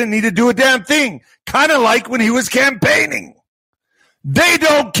doesn't need to do a damn thing. Kind of like when he was campaigning. They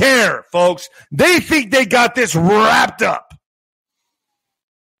don't care, folks. They think they got this wrapped up.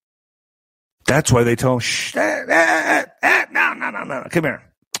 That's why they tell him, shh, no. Come here.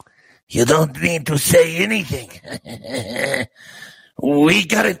 You don't need to say anything. We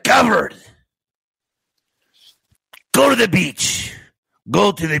got it covered. Go to the beach.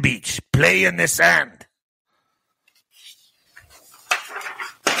 Go to the beach. Play in the sand.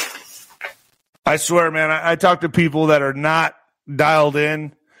 I swear, man, I talk to people that are not dialed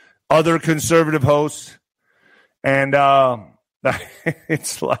in, other conservative hosts, and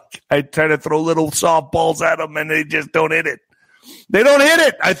it's like I try to throw little softballs at them, and they just don't hit it. They don't hit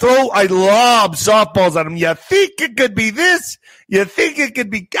it. I lob softballs at them. You think it could be this? You think it could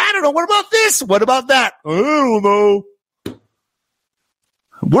be, I don't know. What about this? What about that? I don't know.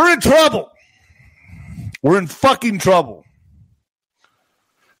 We're in trouble. We're in fucking trouble.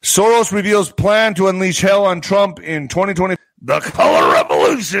 Soros reveals plan to unleash hell on Trump in 2020. The color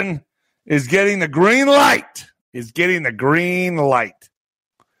revolution is getting the green light.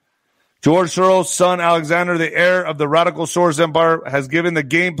 George Soros' son, Alexander, the heir of the radical Soros empire, has given the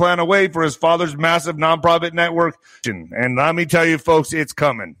game plan away for his father's massive nonprofit network. And let me tell you, folks, it's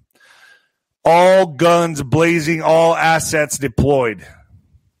coming. All guns blazing, all assets deployed.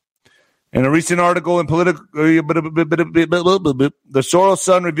 In a recent article in Politico, the Soros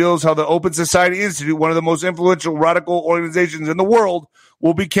son reveals how the Open Society Institute, one of the most influential radical organizations in the world,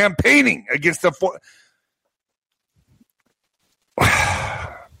 will be campaigning against the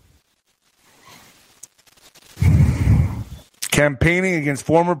campaigning against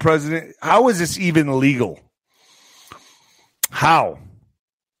former president. How is this even legal? How?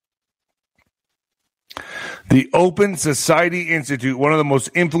 The Open Society Institute, one of the most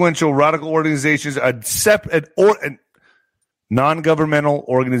influential radical organizations, a non-governmental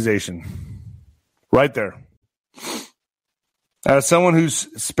organization. Right there. As someone who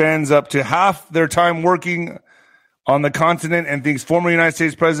spends up to half their time working on the continent and thinks former United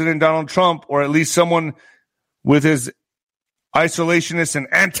States President Donald Trump, or at least someone with his isolationist and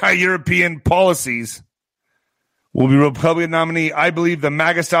anti-European policies, will be Republican nominee. I believe the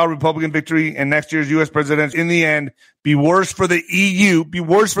MAGA-style Republican victory in next year's U.S. presidential, in the end, be worse for the EU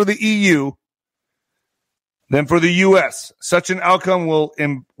than for the U.S. Such an outcome will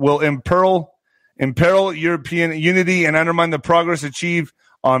imperil European unity and undermine the progress achieved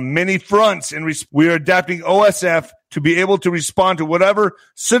on many fronts. We are adapting OSF to be able to respond to whatever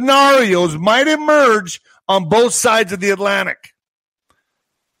scenarios might emerge on both sides of the Atlantic.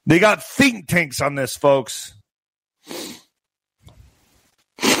 They got think tanks on this, folks.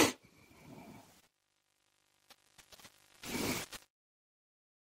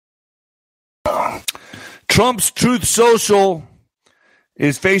 Trump's Truth Social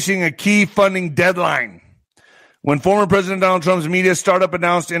is facing a key funding deadline. When former President Donald Trump's media startup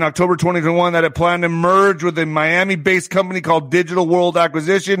announced in October 2021 that it planned to merge with a Miami-based company called Digital World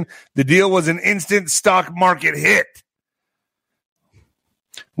Acquisition, the deal was an instant stock market hit.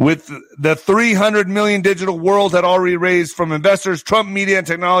 With the $300 million Digital World had already raised from investors, Trump Media and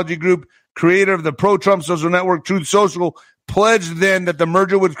Technology Group, creator of the pro-Trump social network Truth Social, pledged then that the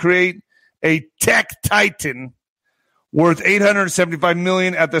merger would create a tech titan worth $875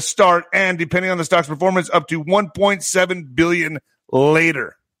 million at the start, and depending on the stock's performance, up to $1.7 billion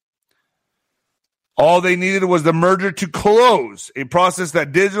later. All they needed was the merger to close, a process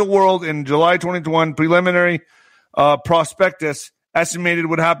that Digital World in July 2021 preliminary prospectus estimated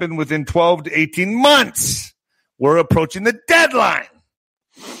would happen within 12 to 18 months. We're approaching the deadline.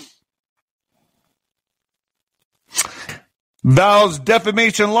 Val's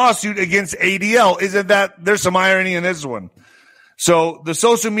defamation lawsuit against ADL. Isn't that, there's some irony in this one. So the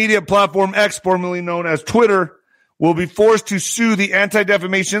social media platform X, formerly known as Twitter, will be forced to sue the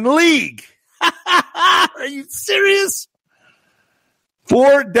Anti-Defamation League. Are you serious?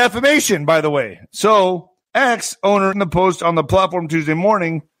 For defamation, by the way. So X owner in the post on the platform Tuesday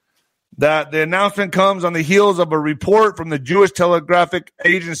morning that the announcement comes on the heels of a report from the Jewish Telegraphic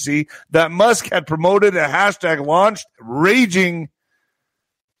Agency that Musk had promoted a hashtag launched raging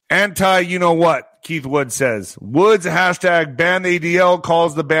anti-you-know-what, Keith Wood says. Wood's hashtag ban the ADL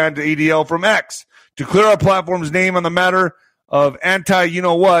calls the ban to ADL from X. To clear our platform's name on the matter of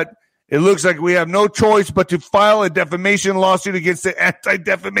anti-you-know-what, it looks like we have no choice but to file a defamation lawsuit against the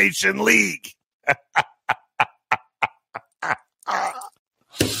Anti-Defamation League.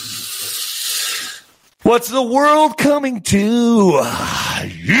 What's the world coming to?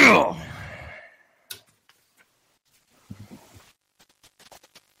 Yeah.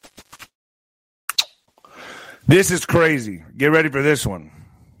 This is crazy. Get ready for this one.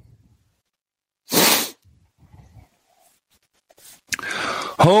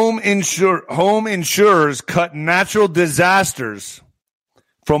 Home insurers cut natural disasters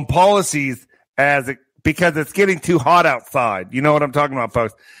from policies because it's getting too hot outside. You know what I'm talking about,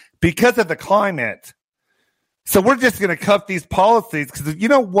 folks? Because of the climate. So we're just going to cut these policies because you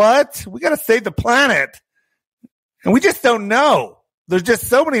know what? We got to save the planet. And we just don't know. There's just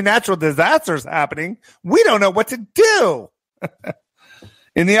so many natural disasters happening. We don't know what to do.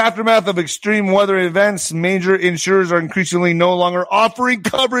 In the aftermath of extreme weather events, major insurers are increasingly no longer offering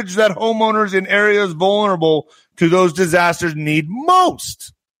coverage that homeowners in areas vulnerable to those disasters need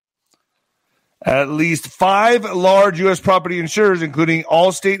most. At least 5 large U.S. property insurers, including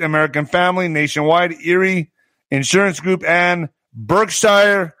Allstate, American Family, Nationwide, Erie Insurance Group, and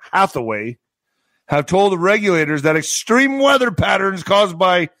Berkshire Hathaway, have told the regulators that extreme weather patterns caused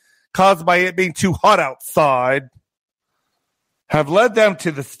by it being too hot outside have led them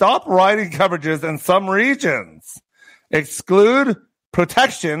to stop writing coverages in some regions, exclude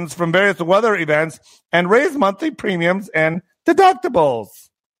protections from various weather events, and raise monthly premiums and deductibles.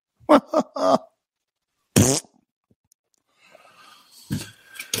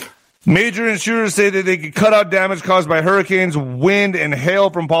 Major insurers say that they could cut out damage caused by hurricanes, wind, and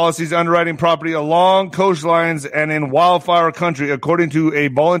hail from policies underwriting property along coastlines and in wildfire country, according to a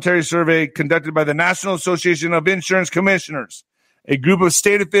voluntary survey conducted by the National Association of Insurance Commissioners, a group of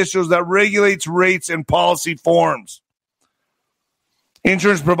state officials that regulates rates and policy forms.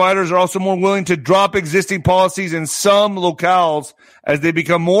 Insurance providers are also more willing to drop existing policies in some locales as they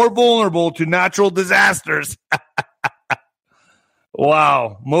become more vulnerable to natural disasters.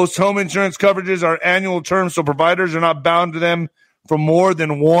 Wow. Most home insurance coverages are annual terms, so providers are not bound to them for more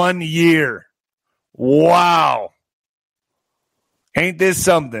than 1 year. Wow. Ain't this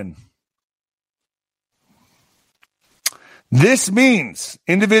something? This means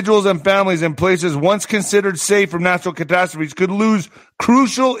individuals and families in places once considered safe from natural catastrophes could lose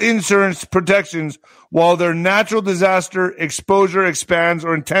crucial insurance protections while their natural disaster exposure expands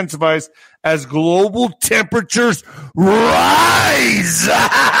or intensifies as global temperatures rise.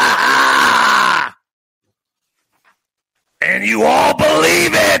 And you all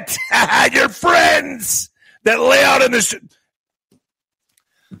believe it. Your friends that lay out in the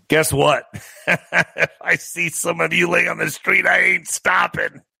Guess what? If I see some of you laying on the street, I ain't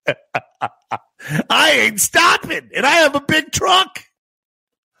stopping. I ain't stopping. And I have a big truck.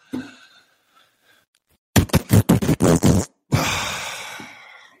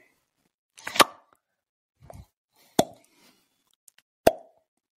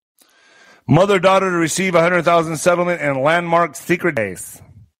 Mother-daughter to receive $100,000 settlement and landmark secret days.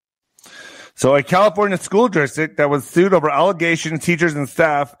 So a California school district that was sued over allegations teachers and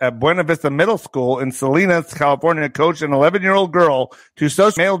staff at Buena Vista Middle School in Salinas, California, coached an 11-year-old girl to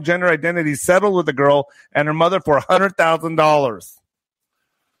associate male gender identity settled with the girl and her mother for $100,000.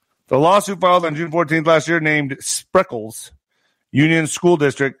 The lawsuit filed on June 14th last year named Spreckles Union School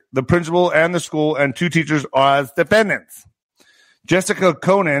District, the principal and the school, and 2 teachers as defendants. Jessica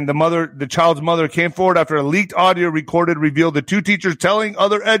Conan, the child's mother, came forward after a leaked audio recorded revealed the 2 teachers telling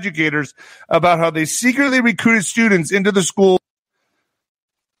other educators about how they secretly recruited students into the school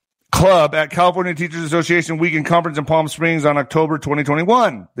club at California Teachers Association Weekend Conference in Palm Springs on October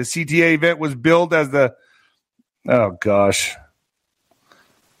 2021. The CTA event was billed as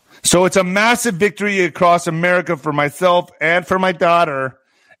So it's a massive victory across America for myself and for my daughter.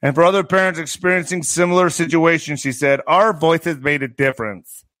 And for other parents experiencing similar situations, she said, our voices made a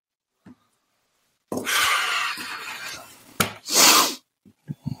difference.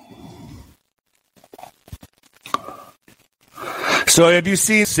 So have you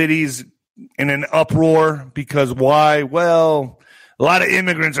seen cities in an uproar? Because why? Well, a lot of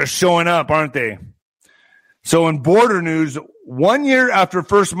immigrants are showing up, aren't they? So in border news, 1 year after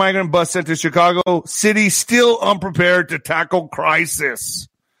first migrant bus sent to Chicago, city still unprepared to tackle crisis.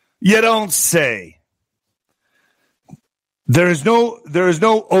 You don't say. There is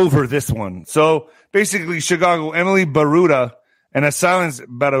no over this one. So basically, Chicago, Emily Baruta, an asylum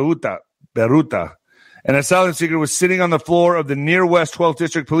seeker, was sitting on the floor of the near West 12th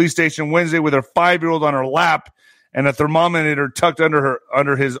District Police Station Wednesday with her 5-year-old on her lap and a thermometer tucked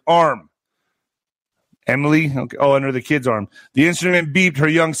under his arm. Emily, under the kid's arm. The instrument beeped. Her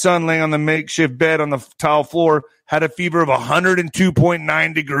young son, laying on the makeshift bed on the tile floor, had a fever of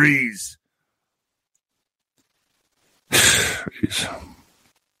 102.9 degrees. The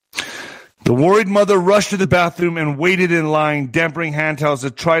worried mother rushed to the bathroom and waited in line, dampening hand towels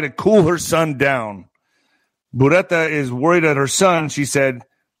to try to cool her son down. Buretta is worried at her son, she said.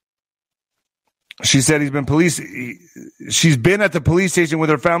 She's been at the police station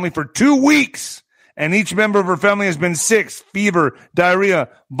with her family for 2 weeks. And each member of her family has been sick, fever, diarrhea,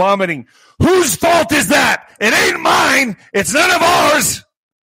 vomiting. Whose fault is that? It ain't mine. It's none of ours.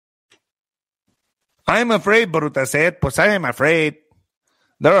 I'm afraid, Baruta said. Pues I am afraid.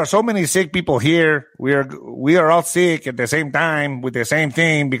 There are so many sick people here. We are all sick at the same time with the same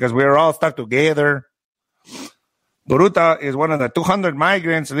thing because we are all stuck together. Baruta is one of the 200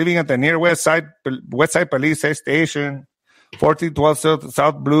 migrants living at the near West Side Police Station, 1412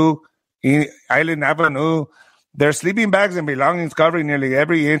 South Blue Island Avenue. Their sleeping bags and belongings covering nearly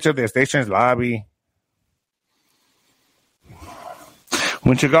every inch of the station's lobby.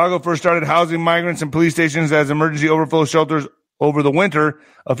 When Chicago first started housing migrants in police stations as emergency overflow shelters over the winter,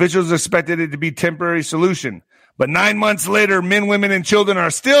 officials expected it to be a temporary solution. But 9 months later, men, women, and children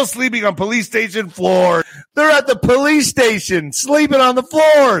are still sleeping on police station floors. They're at the police station, sleeping on the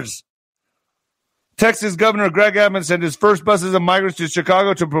floors. Texas Governor Greg Abbott sent his first buses of migrants to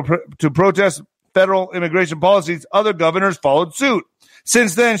Chicago to protest federal immigration policies. Other governors followed suit.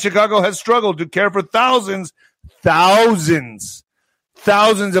 Since then, Chicago has struggled to care for thousands of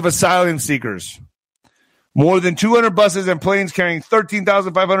asylum seekers. More than 200 buses and planes carrying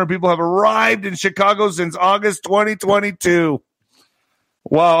 13,500 people have arrived in Chicago since August 2022.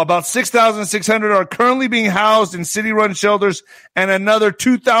 Wow, about 6,600 are currently being housed in city-run shelters, and another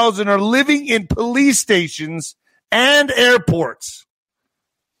 2,000 are living in police stations and airports.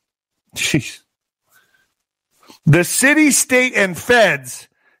 Jeez. The city, state, and feds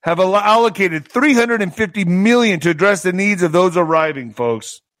have allocated $350 million to address the needs of those arriving,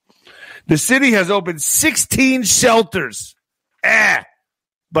 folks. The city has opened 16 shelters.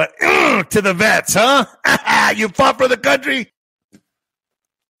 But to the vets, huh? You fought for the country?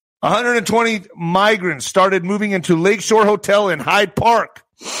 120 migrants started moving into Lakeshore Hotel in Hyde Park.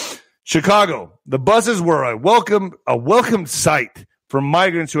 Chicago. The buses were a welcome sight for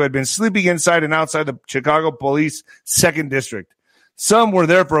migrants who had been sleeping inside and outside the Chicago Police 2nd District. Some were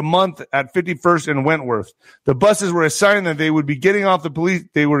there for a month at 51st and Wentworth. The buses were a sign that they would be getting off the police.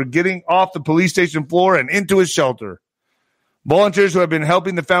 They were getting off the police station floor and into a shelter. Volunteers who have been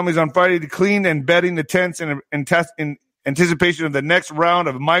helping the families on Friday to clean and bedding the tents in anticipation of the next round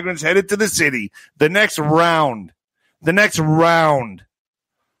of migrants headed to the city. The next round.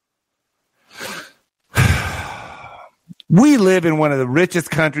 We live in one of the richest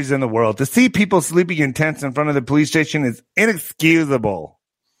countries in the world. To see people sleeping in tents in front of the police station is inexcusable,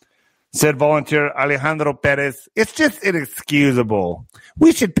 said volunteer Alejandro Perez. It's just inexcusable.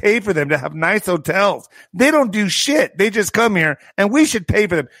 We should pay for them to have nice hotels. They don't do shit. They just come here, and we should pay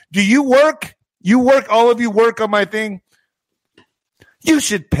for them. Do you work? You work? All of you work on my thing? You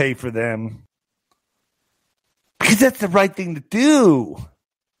should pay for them. Because that's the right thing to do.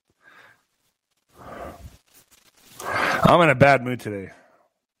 I'm in a bad mood today.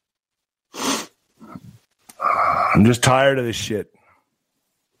 I'm just tired of this shit.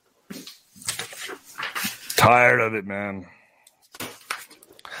 Tired of it, man.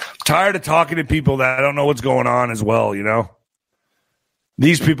 Tired of talking to people that I don't know what's going on as well, you know?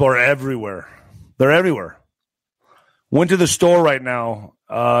 These people are everywhere. They're everywhere. Went to the store right now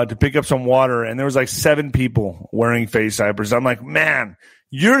to pick up some water, and there was like 7 people wearing face diapers. I'm like, man,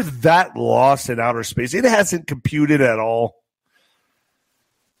 you're that lost in outer space. It hasn't computed at all.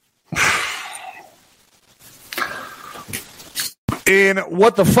 In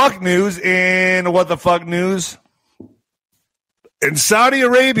what the fuck news, in Saudi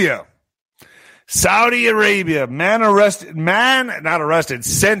Arabia,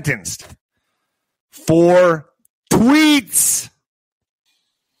 sentenced for tweets.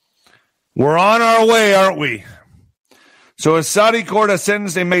 We're on our way, aren't we? So a Saudi court has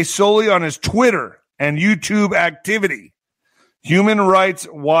sentenced a man solely on his Twitter and YouTube activity. Human Rights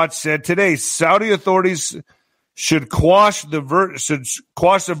Watch said today Saudi authorities should quash the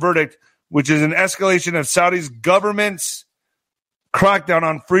verdict, which is an escalation of Saudi's government's crackdown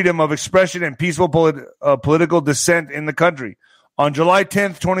on freedom of expression and peaceful political dissent in the country. On July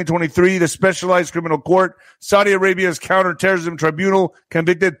 10th, 2023, the Specialized Criminal Court, Saudi Arabia's Counterterrorism Tribunal,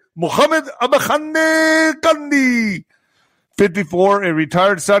 convicted Mohammed Kandi, 54, a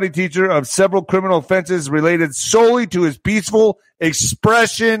retired Saudi teacher, of several criminal offenses related solely to his peaceful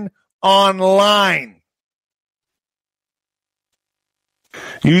expression online.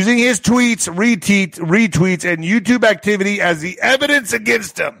 Using his tweets, retweets, and YouTube activity as the evidence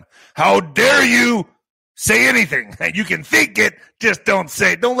against him. How dare you say anything? You can think it, just don't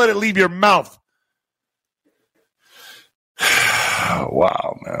say it. Don't let it leave your mouth.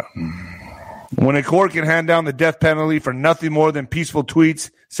 Wow, man. When a court can hand down the death penalty for nothing more than peaceful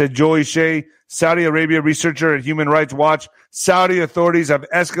tweets, said Joey Shea, Saudi Arabia researcher at Human Rights Watch, Saudi authorities have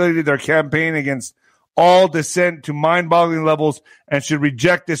escalated their campaign against all dissent to mind-boggling levels and should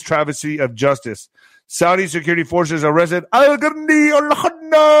reject this travesty of justice. Saudi security forces arrested Al-Ghandi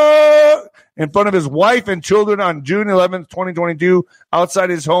al-Khanna in front of his wife and children on June 11th, 2022, outside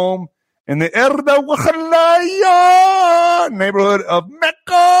his home in the Erda Wakhalaya neighborhood of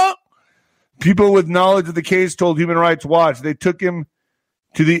Mecca. People with knowledge of the case told Human Rights Watch they took him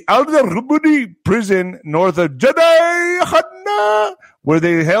to the Al-Rubudi prison north of Jeddah, where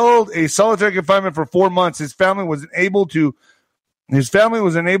they held a solitary confinement for 4 months. His family was unable to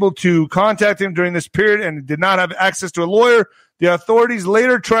contact him during this period and did not have access to a lawyer. The authorities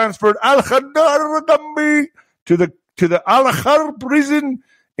later transferred Al-Khandar to the Al-Khar prison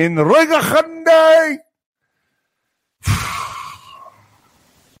in Rega Khandai.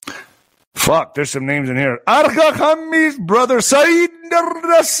 Fuck, there's some names in here. Arga Khami's brother Saeed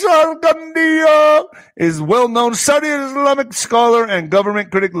Gandia is well-known Saudi Islamic scholar and government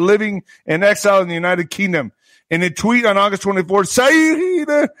critic living in exile in the United Kingdom. In a tweet on August 24th,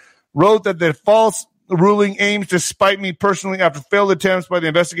 Saeed wrote that the false ruling aims to spite me personally after failed attempts by the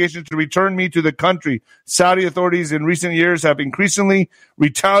investigation to return me to the country. Saudi authorities in recent years have increasingly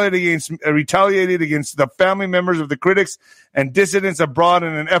retaliated against the family members of the critics and dissidents abroad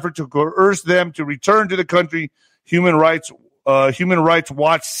in an effort to coerce them to return to the country, Human Rights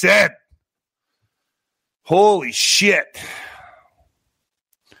Watch said. Holy shit.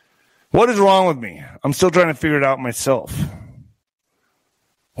 What is wrong with me? I'm still trying to figure it out myself.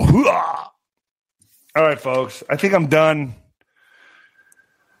 All right, folks. I think I'm done.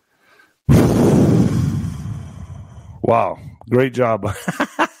 Wow. Great job.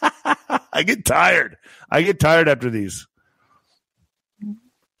 I get tired. After these.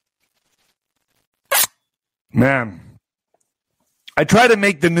 Man. I try to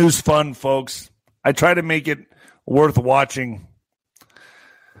make the news fun, folks. I try to make it worth watching.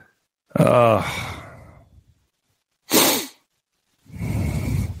 I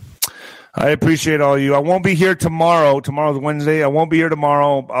appreciate all you. I won't be here tomorrow. Tomorrow's Wednesday. I won't be here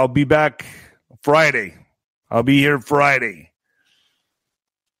tomorrow. I'll be back Friday. I'll be here Friday.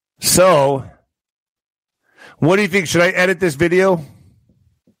 So, what do you think? Should I edit this video?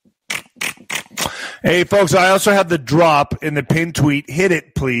 Hey, folks, I also have the drop in the pinned tweet. Hit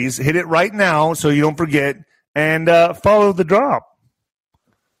it, please. Hit it right now so you don't forget. And follow the drop.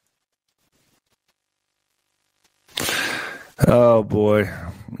 Oh, boy.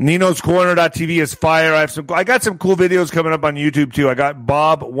 Nino'sCorner.tv is fire. I got some cool videos coming up on YouTube, too. I got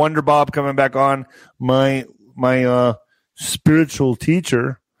Wonder Bob coming back on, my spiritual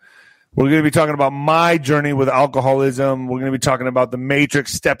teacher. We're going to be talking about my journey with alcoholism. We're going to be talking about the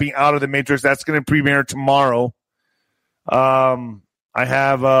Matrix, stepping out of the Matrix. That's going to premiere tomorrow. I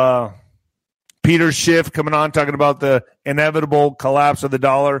have Peter Schiff coming on, talking about the inevitable collapse of the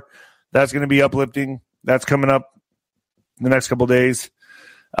dollar. That's going to be uplifting. That's coming up in the next couple of days.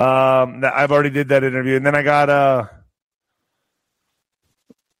 I've already did that interview. And then I got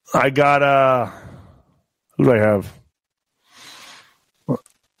who do I have?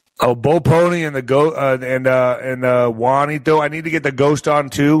 Oh, Bo Pony and the Juanito. I need to get the Ghost on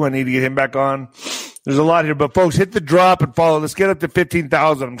too. I need to get him back on. There's a lot here, but folks, hit the drop and follow. Let's get up to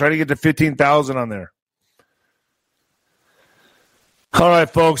 15,000. I'm trying to get to 15,000 on there. All right,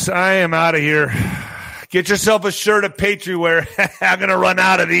 folks, I am out of here. Get yourself a shirt of Patriot. I'm going to run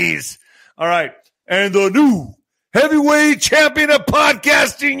out of these. All right. And the new heavyweight champion of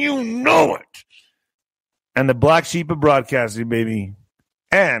podcasting, you know it. And the black sheep of broadcasting, baby.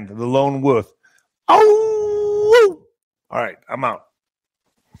 And the lone wolf. Oh! All right. I'm out.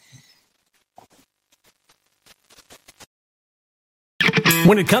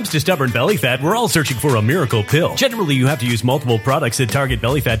 When it comes to stubborn belly fat, we're all searching for a miracle pill. Generally, you have to use multiple products that target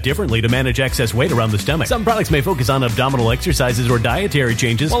belly fat differently to manage excess weight around the stomach. Some products may focus on abdominal exercises or dietary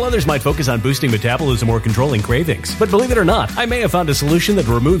changes, while others might focus on boosting metabolism or controlling cravings. But believe it or not, I may have found a solution that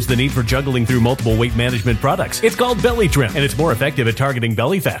removes the need for juggling through multiple weight management products. It's called Belly Trim, and it's more effective at targeting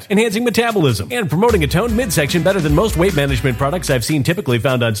belly fat, enhancing metabolism, and promoting a toned midsection better than most weight management products I've seen typically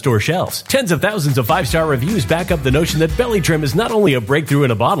found on store shelves. Tens of thousands of 5-star reviews back up the notion that Belly Trim is not only a breakthrough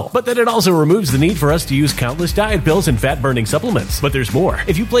in a bottle, but that it also removes the need for us to use countless diet pills and fat-burning supplements. But there's more.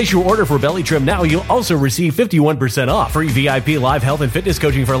 If you place your order for Belly Trim now, you'll also receive 51% off, free VIP live health and fitness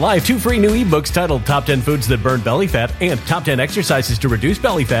coaching for life, 2 free new ebooks titled Top 10 Foods That Burn Belly Fat and Top 10 Exercises to Reduce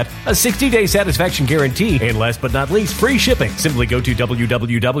Belly Fat, a 60-day satisfaction guarantee, and last but not least, free shipping. Simply go to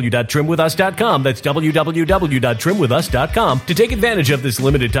www.trimwithus.com. That's www.trimwithus.com to take advantage of this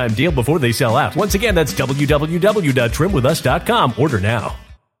limited time deal before they sell out. Once again, that's www.trimwithus.com. Order now.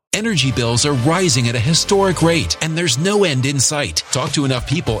 Energy bills are rising at a historic rate, and there's no end in sight. Talk to enough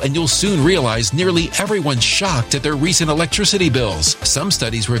people, and you'll soon realize nearly everyone's shocked at their recent electricity bills. Some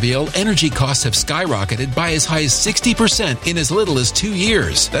studies reveal energy costs have skyrocketed by as high as 60% in as little as 2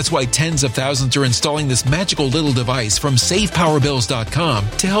 years. That's why tens of thousands are installing this magical little device from SavePowerBills.com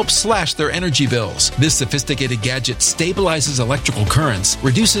to help slash their energy bills. This sophisticated gadget stabilizes electrical currents,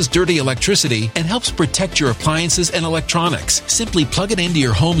 reduces dirty electricity, and helps protect your appliances and electronics. Simply plug it into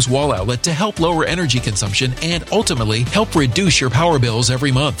your home's wall outlet to help lower energy consumption and ultimately help reduce your power bills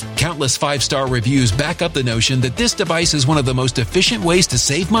every month. Countless 5-star reviews back up the notion that this device is one of the most efficient ways to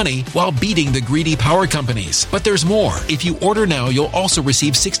save money while beating the greedy power companies. But there's more. If you order now, you'll also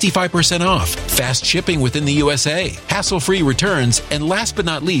receive 65% off, fast shipping within the USA, hassle-free returns, and last but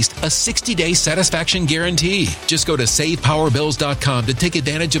not least, a 60-day satisfaction guarantee. Just go to SavePowerBills.com to take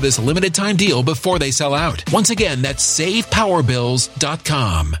advantage of this limited time deal before they sell out. Once again, that's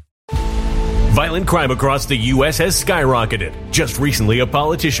SavePowerBills.com. Violent crime across the U.S. has skyrocketed. Just recently, a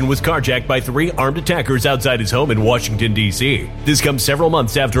politician was carjacked by 3 armed attackers outside his home in Washington, D.C. This comes several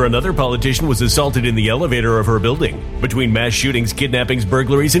months after another politician was assaulted in the elevator of her building. Between mass shootings, kidnappings,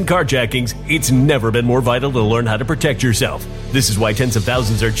 burglaries, and carjackings, it's never been more vital to learn how to protect yourself. This is why tens of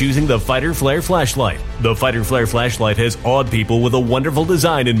thousands are choosing the Fighter Flare flashlight. The Fighter Flare flashlight has awed people with a wonderful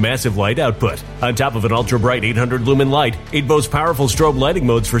design and massive light output. On top of an ultra-bright 800-lumen light, it boasts powerful strobe lighting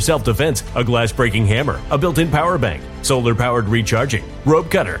modes for self-defense, a glass-breaking hammer, a built-in power bank, solar-powered recharging,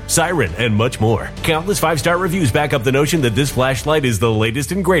 rope cutter, siren, and much more. Countless 5-star reviews back up the notion that this flashlight is the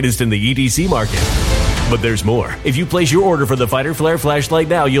latest and greatest in the EDC market. But there's more. If you place your order for the Fighter Flare flashlight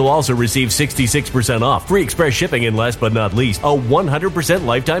now, you'll also receive 66% off, free express shipping, and last but not least, a 100%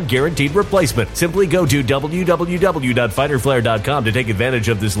 lifetime guaranteed replacement. Simply go to www.fighterflare.com to take advantage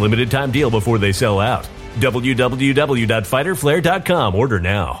of this limited time deal before they sell out. www.fighterflare.com. Order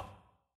now.